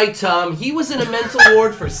 That's right, Tom. He was in a mental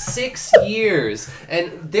ward for 6 years.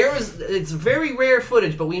 And it's very rare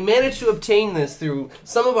footage, but we managed to obtain this through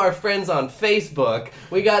some of our friends on Facebook.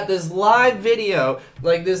 We got this live video,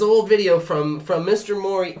 like this old video from Mr.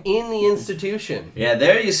 Maury in the institution. Yeah,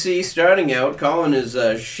 there you see, starting out, Colin is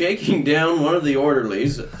shaking down one of the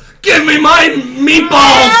orderlies. Give me my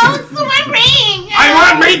meatballs! So my ring! I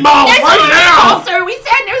want meatballs There's right no now! meatballs, sir. We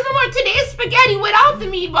said there's no more today's spaghetti without the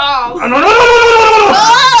meatballs.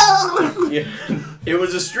 Yeah. It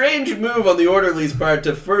was a strange move on the orderly's part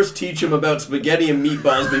to first teach him about spaghetti and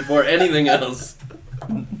meatballs before anything else.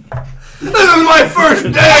 This is my first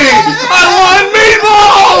day! I want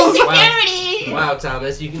meatballs! Security! Wow,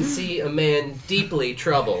 Thomas, you can see a man deeply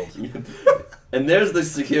troubled. And there's the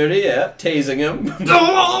security, yeah, tasing him.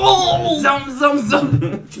 Zum, zum,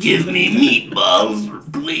 zum. Give me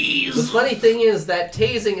meatballs, please. The funny thing is that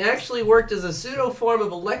tasing actually worked as a pseudo form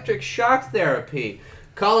of electric shock therapy.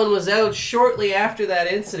 Colin was out shortly after that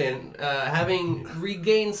incident, having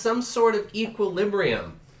regained some sort of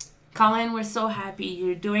equilibrium. Colin, we're so happy.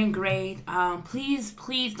 You're doing great. Please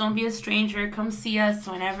don't be a stranger. Come see us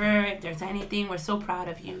whenever. If there's anything, we're so proud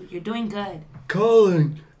of you. You're doing good.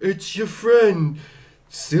 Colin, it's your friend,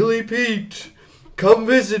 Silly Pete. Come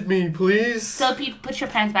visit me, please. So, Pete, put your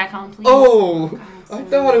pants back on, please. Oh, I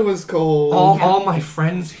thought it was cold. All my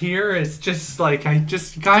friends here, it's just like, I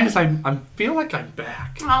feel like I'm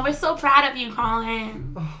back. Oh, we're so proud of you,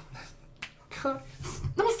 Colin.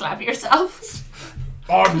 Don't slap yourself.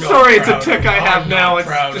 I'm sorry, it's a tick I have now. It's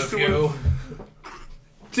proud just of you.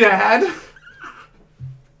 Dad?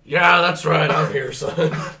 Yeah, that's right. I'm here,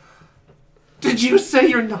 son. Did you say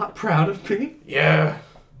you're not proud of me? Yeah.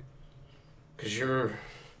 Because you're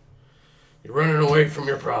running away from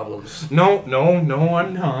your problems. No, I'm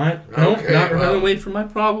not. No, Okay, not well. running away from my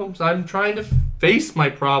problems. I'm trying to face my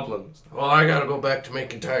problems. Well, I gotta go back to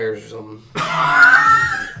making tires or something.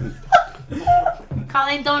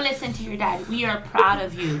 Colin, don't listen to your dad. We are proud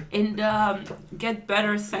of you. In the Get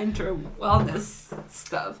Better Center wellness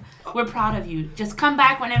stuff, we're proud of you. Just come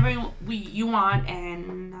back whenever you want,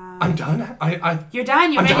 and I'm done. you're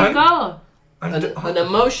done. You're I'm ready done? to go. An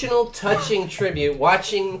emotional, touching tribute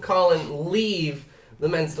watching Colin leave the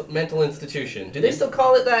mental institution. Do they still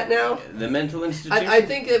call it that now? The mental institution? I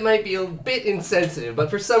think it might be a bit insensitive, but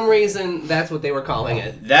for some reason, that's what they were calling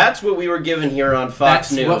it. That's what we were given here on Fox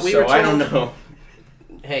That's News, what we so were I don't told. know.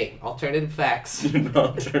 Hey, alternative facts.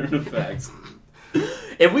 Alternative facts.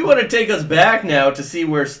 If we want to take us back now to see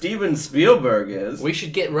where Steven Spielberg is. We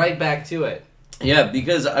should get right back to it. Yeah,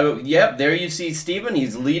 because, there you see Steven.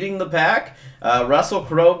 He's leading the pack. Russell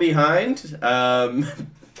Crowe behind.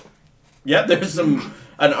 There's an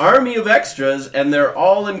army of extras, and they're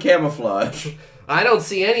all in camouflage. I don't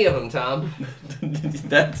see any of them, Tom.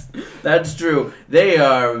 That's true. They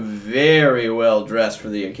are very well dressed for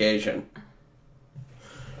the occasion.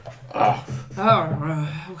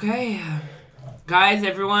 Okay. Guys,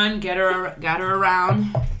 everyone, gather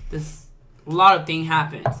around. A lot of things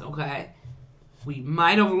happens, okay? We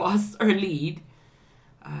might have lost our lead.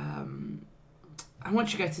 I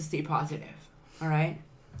want you guys to stay positive, all right?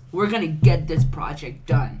 We're going to get this project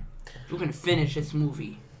done. We're going to finish this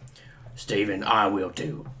movie. Stephen, I will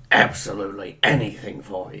do absolutely anything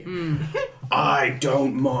for you. I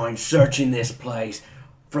don't mind searching this place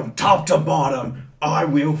from top to bottom. I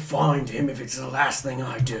will find him if it's the last thing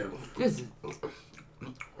I do.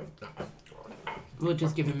 We'll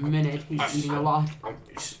just give him a minute. He's eating a lot.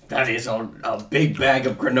 That is a big bag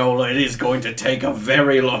of granola. It is going to take a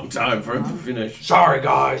very long time for him to finish. Sorry,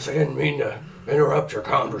 guys. I didn't mean to interrupt your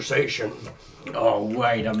conversation. Oh,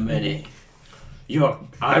 wait a minute.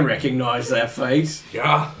 I recognize that face.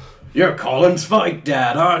 Yeah? You're Colin's fake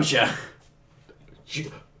dad, aren't you?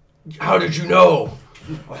 How did you know?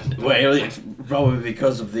 Well, it's probably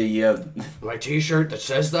because of the, My t-shirt that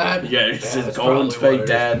says that? yeah, it says that's Colin's probably fake what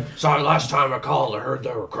it dad. is. Sorry, last time I called, I heard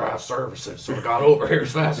there were craft services, so I got over here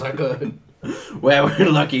as fast as I could. Well, we're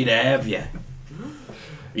lucky to have you.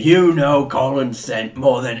 You know Colin sent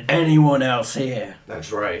more than anyone else here.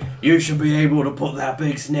 That's right. You should be able to put that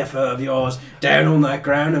big sniffer of yours down on that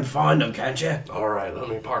ground and find him, can't you? All right, let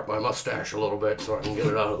me park my mustache a little bit so I can get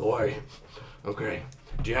it out of the way. Okay.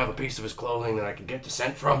 Do you have a piece of his clothing that I can get the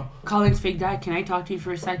scent from? Colin's fake dad, can I talk to you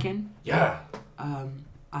for a second? Yeah.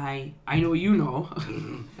 I know you know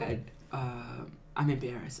that I'm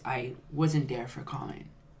embarrassed. I wasn't there for Colin.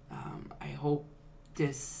 I hope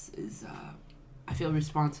this is... I feel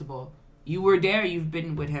responsible. You were there. You've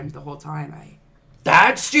been with him the whole time.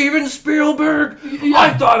 That's Steven Spielberg? Yeah.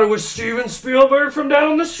 I thought it was Steven Spielberg from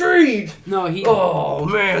down the street. No, he... Oh,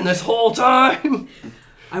 man, this whole time?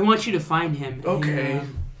 I want you to find him. Okay.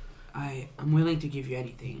 And, I'm willing to give you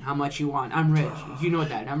anything. How much you want. I'm rich. You know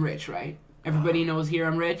that. I'm rich, right? Everybody knows here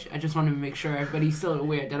I'm rich. I just want to make sure everybody's still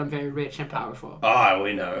aware that I'm very rich and powerful. Oh,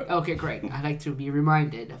 we know. Okay, great. I like to be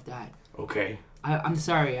reminded of that. Okay. I'm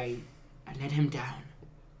sorry. I let him down.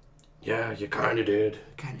 Yeah, you kind of did.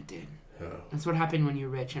 Kind of did. Yeah. That's what happened when you're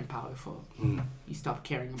rich and powerful. You stop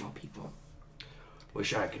caring about people.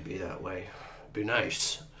 Wish I could be that way. Be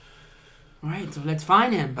nice. All right, so let's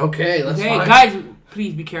find him. Okay, let's Okay, find guys,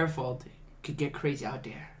 please be careful. It could get crazy out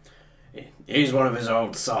there. He's one of his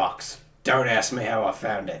old socks. Don't ask me how I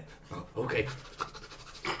found it. Okay.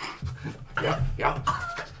 Yeah.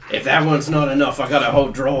 If that one's not enough, I got a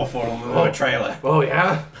whole drawer for him in my trailer. Oh,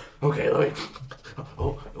 yeah? Okay, let me...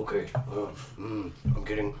 Oh, okay. I'm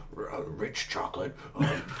getting rich chocolate.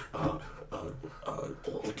 Old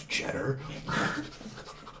cheddar.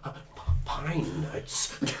 Pine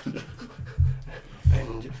nuts.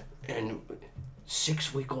 and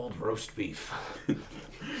 6-week-old roast beef.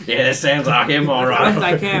 Yeah, that sounds like him, all Sounds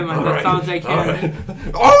right. like him. That sounds like him.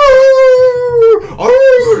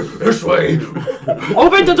 Oh, this way.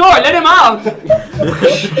 Open the door. Let him out.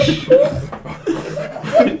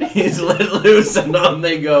 He's let loose and on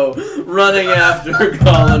they go, running after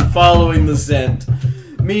Colin, following the scent.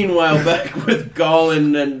 Meanwhile, back with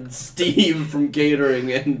Colin and Steve from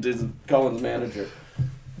catering and Colin's manager.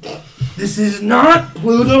 This is not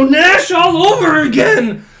Pluto Nash all over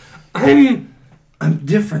again. I'm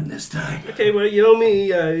different this time. Okay, well, you owe me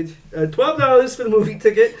 $12 for the movie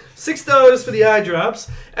ticket, $6 for the eye drops,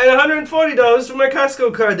 and $140 for my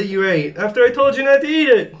Costco card that you ate after I told you not to eat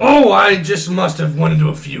it. Oh, I just must have went into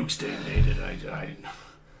a fugue state and ate it.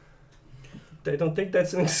 I don't think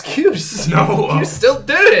that's an excuse. No. You still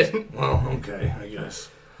did it. Well, okay, I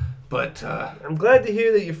guess. But, I'm glad to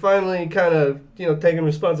hear that you're finally kind of, taking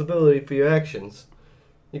responsibility for your actions.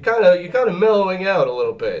 You're kind of mellowing out a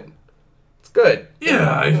little bit. It's good.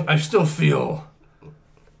 yeah, I still feel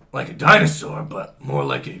like a dinosaur, but more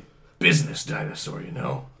like a business dinosaur, you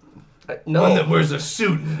know? No, One that wears a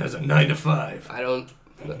suit and has a 9-to-5. I don't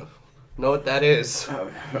know what that is.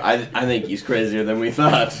 I think he's crazier than we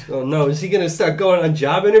thought. Oh no, is he going to start going on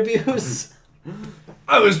job interviews?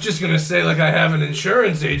 I was just gonna say, like, I have an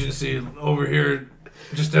insurance agency over here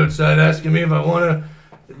just outside asking me if I want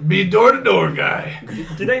to be door-to-door guy.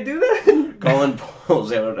 Did I do that? Colin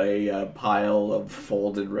pulls out a pile of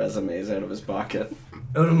folded resumes out of his pocket.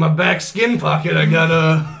 Out of my back skin pocket, I got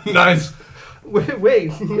a nice...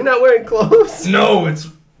 Wait, you're not wearing clothes? No,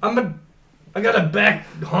 I got a back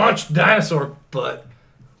haunch dinosaur butt.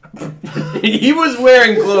 He was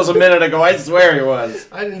wearing clothes a minute ago, I swear he was.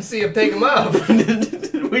 I didn't see him take them off.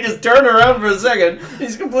 We just turned around for a second,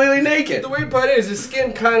 he's completely naked. The weird part is his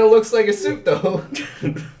skin kind of looks like a suit, though.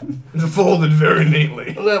 It's folded very neatly.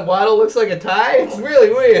 And that waddle looks like a tie. It's really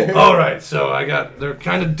weird. Alright, so they're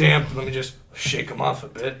kind of damp. Let me just shake them off a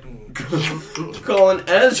bit. Colin,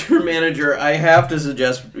 as your manager, I have to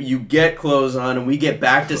suggest you get clothes on and we get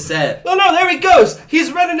back to set. Oh no, there he goes. He's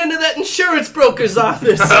running into that insurance broker's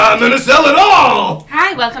office. I'm gonna sell it all!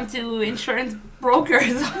 Hi, welcome to insurance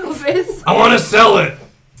broker's office. I want to sell it.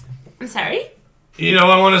 I'm sorry?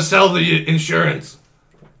 I want to sell the insurance.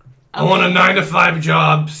 I want a 9-to-5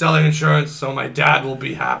 job selling insurance so my dad will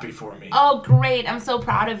be happy for me. Oh, great. I'm so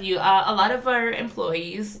proud of you. A lot of our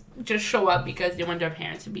employees just show up because they want their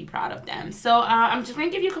parents to be proud of them. So I'm just going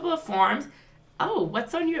to give you a couple of forms. Oh,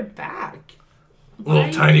 what's on your back? Little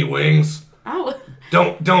tiny wings. Oh.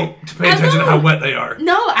 Don't pay attention to how wet they are.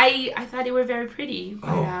 No, I thought they were very pretty.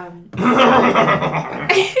 But,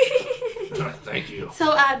 Thank you.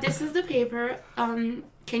 So this is the paper.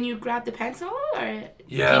 Can you grab the pencil or can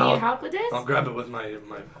you help with this? I'll grab it with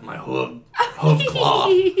my hoof claw.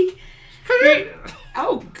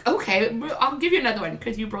 Oh, okay. I'll give you another one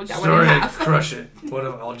because you broke that one Sorry in to half. crush it.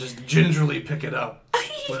 I'll just gingerly pick it up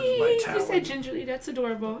with my You towel. said gingerly. That's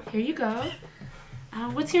adorable. Here you go.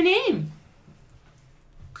 What's your name?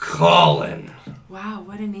 Colin. Wow,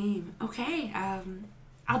 what a name. Okay.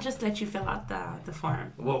 I'll just let you fill out the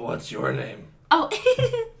form. What's your name? Oh,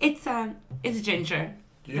 it's Ginger.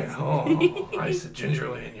 Yeah. Oh, I said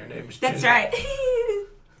gingerly, and your name's Ginger. That's right.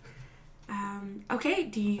 Okay.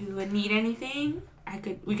 Do you need anything?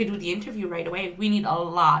 We could do the interview right away. We need a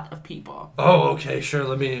lot of people. Oh, okay, sure.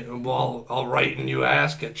 I'll write and you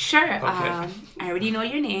ask it. Sure. Okay. I already know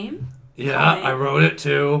your name. Yeah, Colin. I wrote it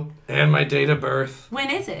too, and my date of birth. When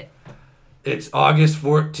is it? It's August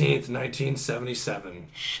 14th, 1977.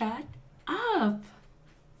 Shut up.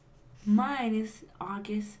 Mine is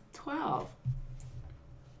August 12th.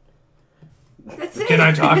 That's it. Can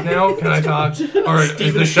I talk now? Can I talk? Or is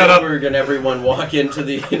Steven the shut up? Spielberg and everyone walk into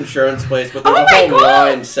the insurance place, but there's Oh a my whole God!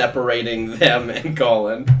 line separating them and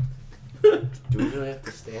Colin. Do we really have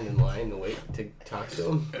to stand in line to wait to talk to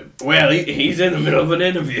him? Well, he's in the middle of an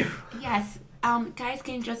interview. Yes. Guys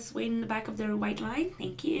can just wait in the back of their white line.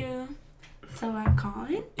 Thank you. So,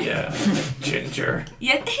 Colin? Yeah, Ginger.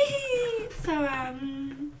 Yeah. So,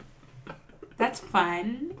 that's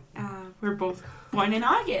fun. We're both born in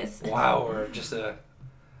August. Wow, we're just a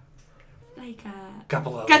Like,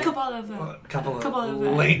 couple of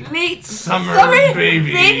late summer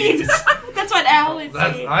babies. That's what I always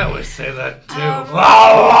say. I always say that too.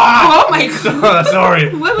 Oh my God. Sorry.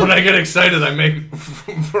 What was- When I get excited, I make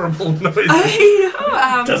verbal noises.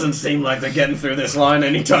 I know. Doesn't seem like they're getting through this line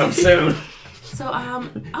anytime soon. So,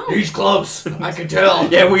 He's close. I can tell.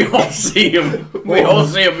 Yeah, we all see him. We all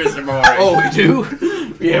see him, Mr. Murray. Oh, we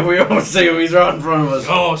do? Yeah, we all see him. He's right in front of us.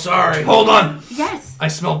 Oh, sorry. Hold on. yes. I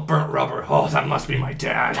smell burnt rubber. Oh, that must be my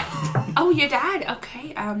dad. Oh, your dad.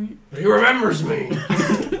 Okay. He remembers me.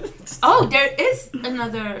 Oh, there is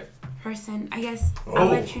another person. I guess I'll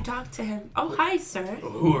Oh. let you talk to him. Oh, hi, sir.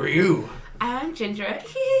 Who are you? I'm Ginger.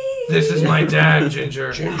 This is my dad,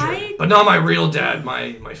 Ginger. Hi. But not my real dad,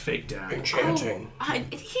 my fake dad. Enchanting.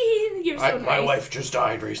 You're so nice. My wife just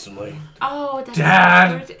died recently. Oh, that's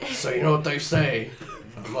Dad. weird. So you know what they say.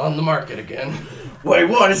 I'm on the market again. Wait,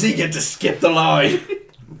 why does he get to skip the line?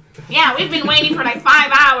 Yeah, we've been waiting for like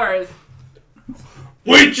 5 hours.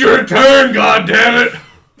 Wait your turn, goddammit!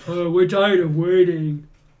 We're tired of waiting.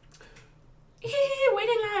 Wait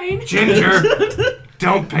in line. Ginger,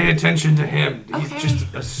 don't pay attention to him. He's Okay.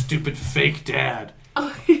 just a stupid fake dad.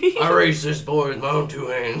 Oh. I raised this boy with my own 2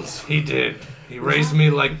 hands. He did. He raised me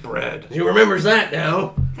like bread. He remembers that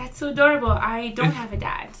now. That's so adorable. I don't have a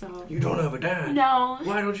dad, so You don't have a dad. no.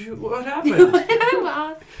 Why don't you? What happened?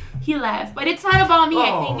 Well, he left, but it's not about me. I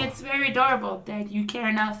Oh. think it's very adorable that you care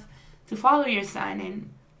enough to follow your son, and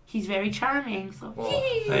he's very charming. So Well,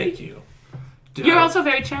 thank you. You're also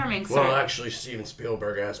very charming, sir. Well, actually, Steven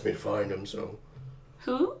Spielberg asked me to find him, so...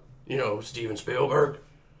 Who? You know, Steven Spielberg?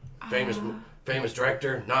 Famous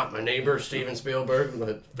director. Not my neighbor, Steven Spielberg,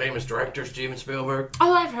 but famous director, Steven Spielberg.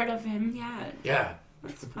 Oh, I've heard of him. Yeah, Yeah,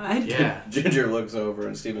 that's fun. yeah. Ginger looks over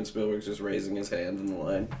and Steven Spielberg's just raising his hand in the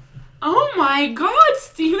line. Oh my God,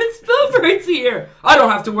 Steven Spielberg's here. I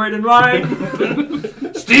don't have to wait in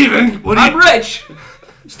line. Steven, what are I'm you... rich.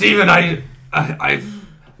 Steven,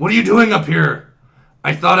 what are you doing up here?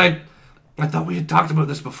 I thought we had talked about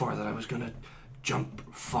this before, that I was gonna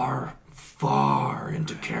jump far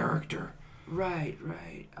into character. Right.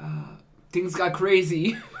 Things got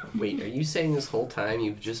crazy. Wait, are you saying this whole time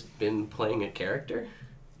you've just been playing a character?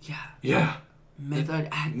 Yeah, Method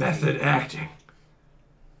acting. method acting.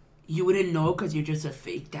 You wouldn't know because you're just a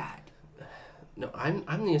fake dad. No,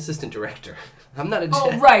 I'm the assistant director. I'm not a Oh,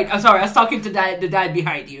 dad. right. I'm sorry. I was talking to the dad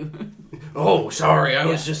behind you. Oh, sorry, I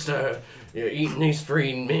was just, eating these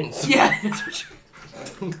free mints. Yeah, that's what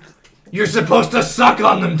you... You're supposed to suck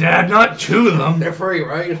on them, Dad, not chew them. They're free,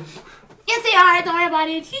 right? Yes, they are. Don't worry about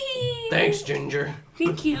it. Thanks, Ginger.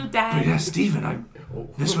 Thank you, But Dad. yeah, Steven,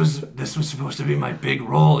 this was supposed to be my big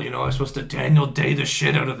role, you know. I was supposed to Daniel Day the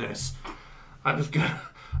shit out of this.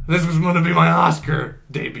 This was going to be my Oscar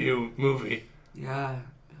debut movie. Yeah,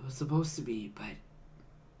 it was supposed to be, but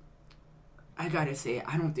I gotta say,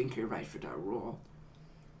 I don't think you're right for that role.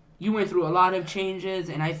 You went through a lot of changes,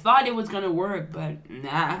 and I thought it was gonna work, but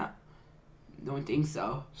nah, don't think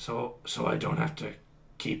so. So I don't have to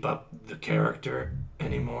keep up the character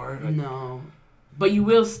anymore? No. But you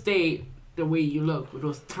will stay the way you look with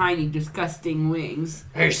those tiny, disgusting wings.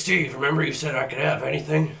 Hey, Steve, remember you said I could have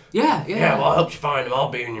anything? Yeah. Yeah, well, I'll help you find them. I'll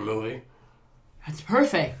be in your movie. That's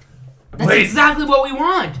perfect. That's exactly what we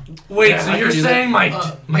want. Wait, Yeah, so I you're can do saying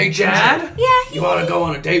that. my dad? Yeah. You want to go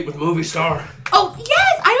on a date with movie star? Oh,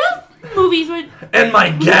 yes, I love movies with... And my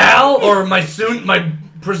gal, or my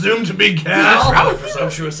presumed to be gal? That's rather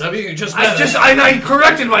presumptuous of you. You just I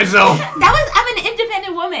corrected myself. I'm an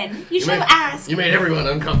independent woman. You should have asked. You made everyone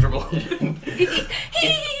uncomfortable.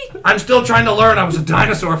 I'm still trying to learn. I was a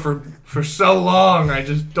dinosaur for so long. I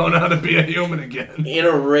just don't know how to be a human again. In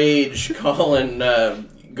a rage, Colin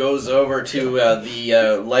goes over to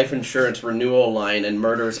the life insurance renewal line and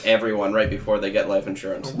murders everyone right before they get life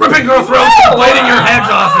insurance. Ripping your throats and biting your heads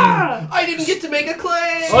off and I didn't get to make a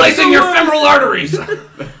claim. slicing your femoral arteries.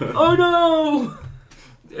 Oh, no.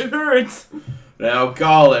 It hurts. Now,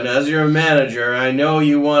 Colin, as your manager, I know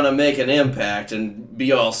you want to make an impact and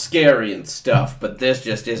be all scary and stuff, but this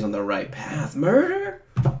just isn't the right path. Murder?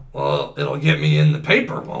 Well, it'll get me in the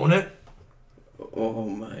paper, won't it? Oh,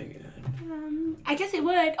 my God. I guess it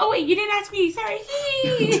would. Oh, wait, you didn't ask me. Sorry.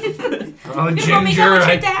 Oh, Just want me to Ginger, go with your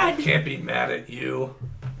I dad. can't be mad at you.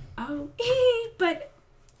 Oh, but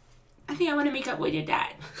I think I want to make up with your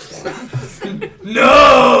dad.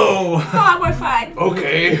 No! It's a lot more fun.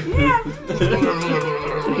 Okay. Yeah.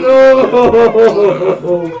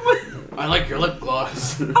 I like your lip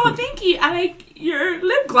gloss. Oh, thank you. I like your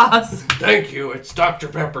lip gloss. Thank you. It's Dr.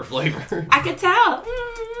 Pepper flavor. I could tell.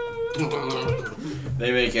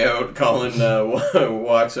 They make out. Colin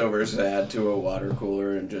walks over sad to a water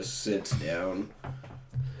cooler and just sits down.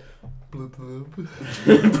 Bloop,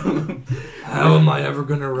 bloop. How am I ever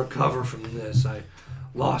gonna recover from this? I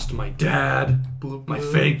lost my dad, Bloop, my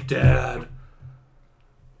bloop. fake dad.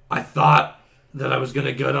 I thought that I was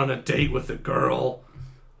gonna get on a date with a girl.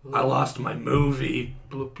 I lost my movie.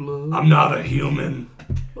 Bloop, bloop. I'm not a human.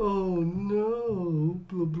 Oh no.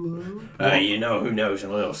 Bloop, bloop. You know who knows a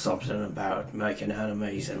little something about making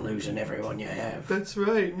enemies and losing everyone you have? That's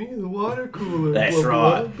right, me, the water cooler. That's Bloop,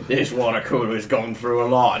 right. bloop. This water cooler's gone through a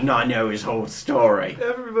lot, and I know his whole story.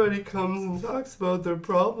 Everybody comes and talks about their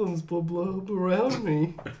problems, bloop, bloop, around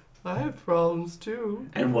me. I have problems too.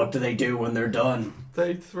 And what do they do when they're done?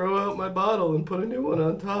 They throw out my bottle and put a new one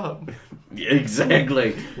on top.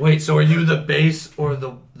 Exactly. Wait, so are you the base or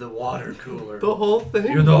the water cooler? The whole thing.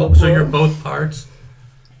 You're bloop, so you're bloop. both parts?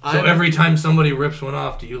 So I'm- every time somebody rips one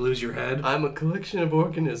off, do you lose your head? I'm a collection of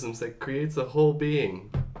organisms that creates a whole being.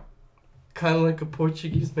 Kind of like a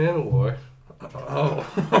Portuguese man of war. Oh.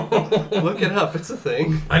 Look it up, it's a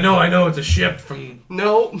thing. I know, it's a ship from...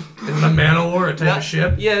 No. Isn't a man of war a type Not- of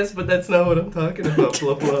ship? Yes, but that's not what I'm talking about,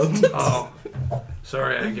 blub blub. Oh.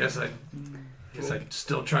 Sorry, I guess I'm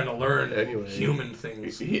still trying to learn Anyway. human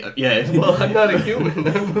things. Yeah. Well, I'm not a human,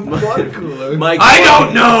 I'm a water cooler. I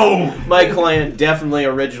don't know! My client definitely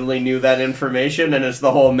originally knew that information, and it's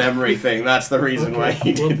the whole memory thing. That's the reason why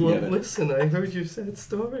he Blub didn't blub, get it. listen, I heard your sad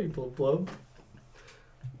story, blub blub.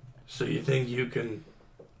 So you think you can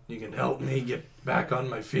help me get back on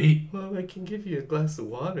my feet? Well, I can give you a glass of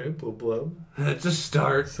water, blub blub. It's a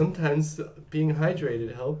start. Sometimes being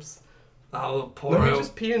hydrated helps. I'll pour Let me out...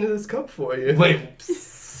 just pee into this cup for you. Wait.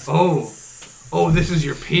 Oh, this is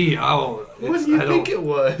your pee. Oh, What do you think it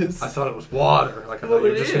was? I thought it was water. Like I Well, thought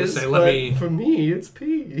you were it just gonna is, say, but let me... for me, it's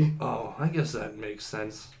pee. Oh, I guess that makes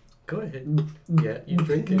sense. Go ahead. Yeah, you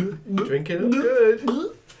drink it. Drink it up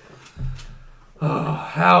good. Oh,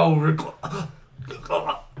 how...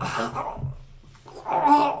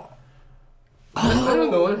 I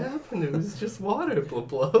don't know what happened. It was just water, blub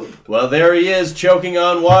blub. Well, there he is, choking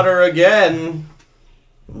on water again.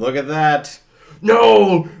 Look at that.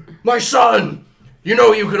 No! My son! You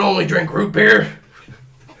know you can only drink root beer?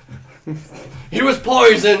 He was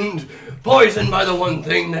poisoned! Poisoned by the one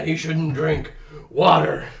thing that he shouldn't drink.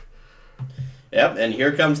 Water. Yep, and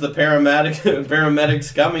here comes the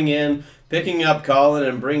paramedics coming in, picking up Colin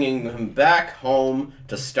and bringing him back home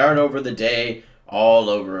to start over the day all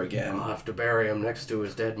over again. I'll have to bury him next to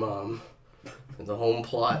his dead mom. In the home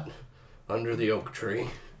plot. Under the oak tree.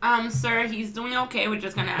 Sir, he's doing okay. We're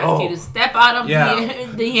just gonna ask you to step out of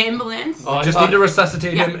the ambulance. Oh, I Just thought- need to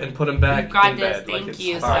resuscitate him and put him back You've got in this, bed. thank it's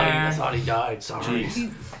you, fine. I sir. thought he died. Sorry.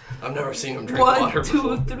 Jeez. I've never seen him drink water 1, 2,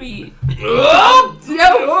 before. 3. Oh,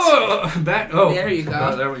 back. Oh, There you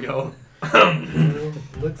go. There we go.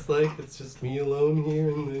 Looks like it's just me alone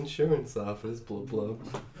here in the insurance office. Blub blub.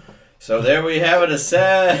 So there we have it, a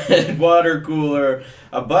sad water cooler.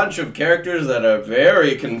 A bunch of characters that are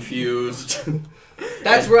very confused.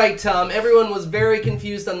 That's right, Tom. Everyone was very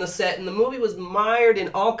confused on the set, and the movie was mired in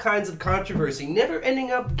all kinds of controversy, never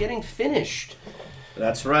ending up getting finished.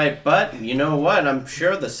 That's right, but you know what? I'm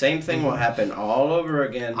sure the same thing will happen all over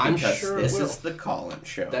again I'm because sure it this will. is the Colin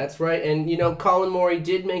Show. That's right, and Colin Morey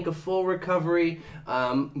did make a full recovery,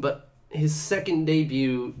 but his second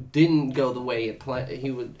debut didn't go the way he had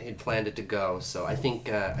planned it to go. So I think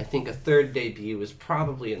a third debut is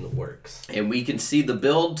probably in the works. And we can see the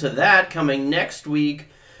build to that coming next week.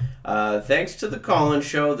 Thanks to the Colin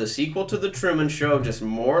Show, the sequel to the Truman Show, just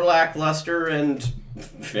more lackluster and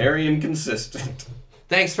very inconsistent.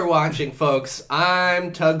 Thanks for watching, folks.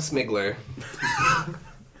 I'm Tug Smigler.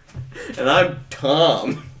 And I'm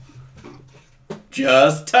Tom.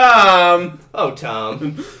 Just Tom. Oh,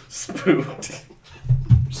 Tom. Spooked.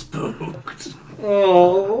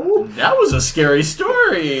 Oh. That was a scary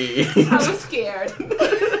story. I was scared.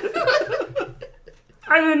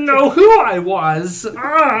 I didn't know who I was.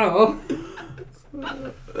 Oh,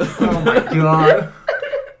 oh my god.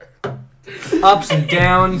 Ups and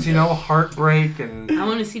downs, heartbreak and... I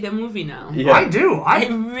want to see that movie now. Yeah. I do. I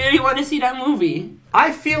really want to see that movie.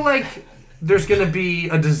 I feel like there's going to be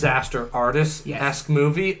a Disaster Artist-esque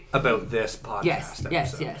movie about this podcast. Yes,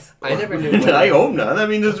 episode. yes. I never knew. I hope not. That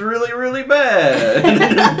means it's really, really bad.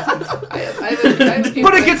 I have a few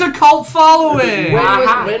But it gets a cult following!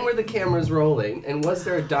 When were the cameras rolling? And was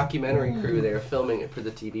there a documentary crew there filming it for the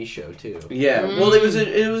TV show too? Yeah. Well, it was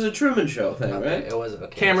a Truman Show thing, Okay, right? it wasn't.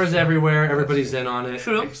 Okay. Cameras everywhere, everybody's in on it.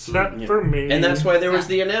 True. Except for me. And that's why there was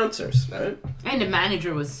the announcers, right? And the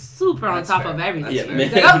manager was super on That's top fair. of everything. Yeah,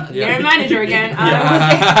 He's like, oh, you're a manager again.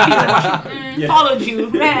 Yeah. Followed you,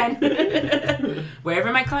 man.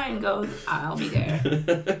 Wherever my client goes, I'll be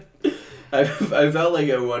there. I felt like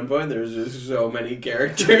at one point there was just so many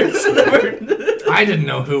characters. I didn't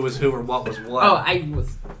know who was who or what was what. Oh, I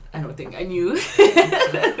don't think I knew.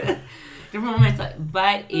 Different moments,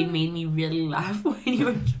 but it made me really laugh when you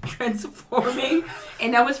were transforming,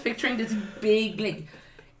 and I was picturing this big,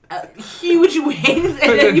 huge wings,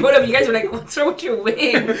 and then one of you guys were like, "What's wrong with your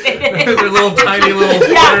wings?" Their little tiny little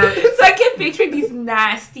yeah. flutter. So I kept picturing these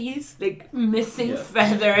nasties, missing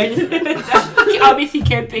feathers. That obviously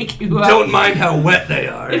can't pick you up. Don't mind how wet they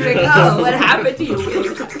are. It's like, oh, what happened to your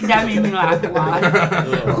wings? That made me laugh a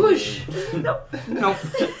lot. Whoosh. Nope.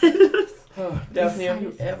 Daphne, have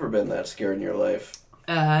you ever been that scared in your life?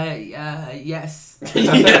 Yes.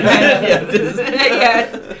 Yeah.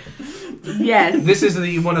 Yes. This is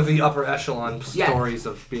one of the upper echelon stories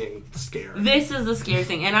of being scared. This is the scary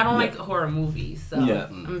thing, and I don't like horror movies, so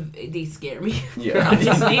they scare me. Yeah.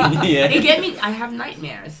 Obviously, Yeah. they get me. I have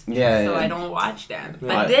nightmares, so I don't watch them.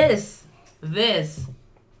 But this, that's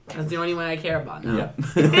the only one I care about now.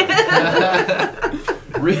 Yeah.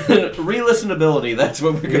 Re-listenability, that's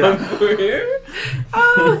what we're going for here.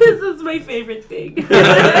 Oh, this is my favorite thing.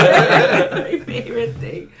 My favorite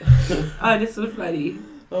thing. Oh, this was funny.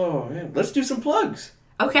 Oh, man. Let's do some plugs.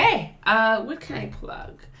 Okay, what can I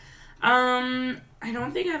plug? I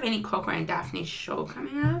don't think I have any Coco and Daphne show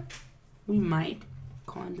coming up. We might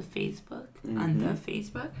go on the Facebook.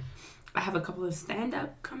 I have a couple of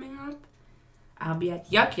stand-up coming up. I'll be at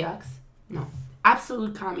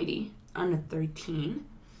Absolute Comedy on the 13th.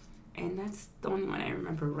 And that's the only one I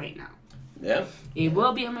remember right now. Yeah. It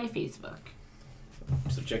will be on my Facebook.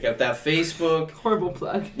 So check out that Facebook. Horrible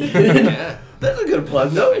plug. Yeah. That's a good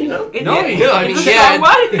plug, though, I mean, I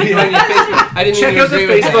didn't check even out the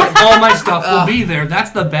agree with Facebook. All my stuff will be there.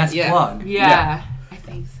 That's the best plug. Yeah, I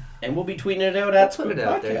think so. And we'll be tweeting it out at Put it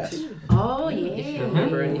out there too. Oh, yeah.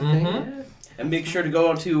 Remember anything? And make sure to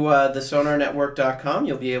go to thesonarnetwork.com.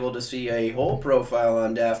 You'll be able to see a whole profile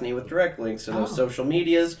on Daphne with direct links to those social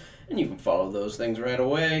medias, and you can follow those things right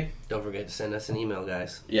away. Don't forget to send us an email,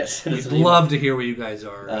 guys. Yes. We'd love to hear where you guys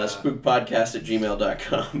are.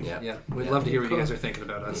 spookpodcast@gmail.com. Yeah. We'd love to hear what you guys are thinking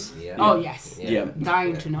about us. Yeah. Oh, yes. Yeah.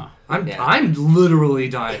 Dying to know. I'm literally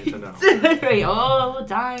dying to know. Oh,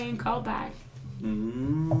 dying. Call back.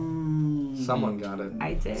 Someone got it.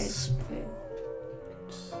 I did.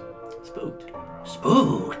 Spooked.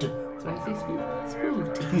 Spooked. So I say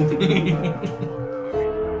spooked.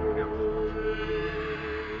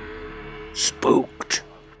 Spooked.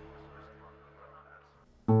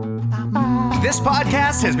 This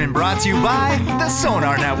podcast has been brought to you by the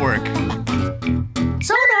Sonar Network.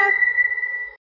 Sonar!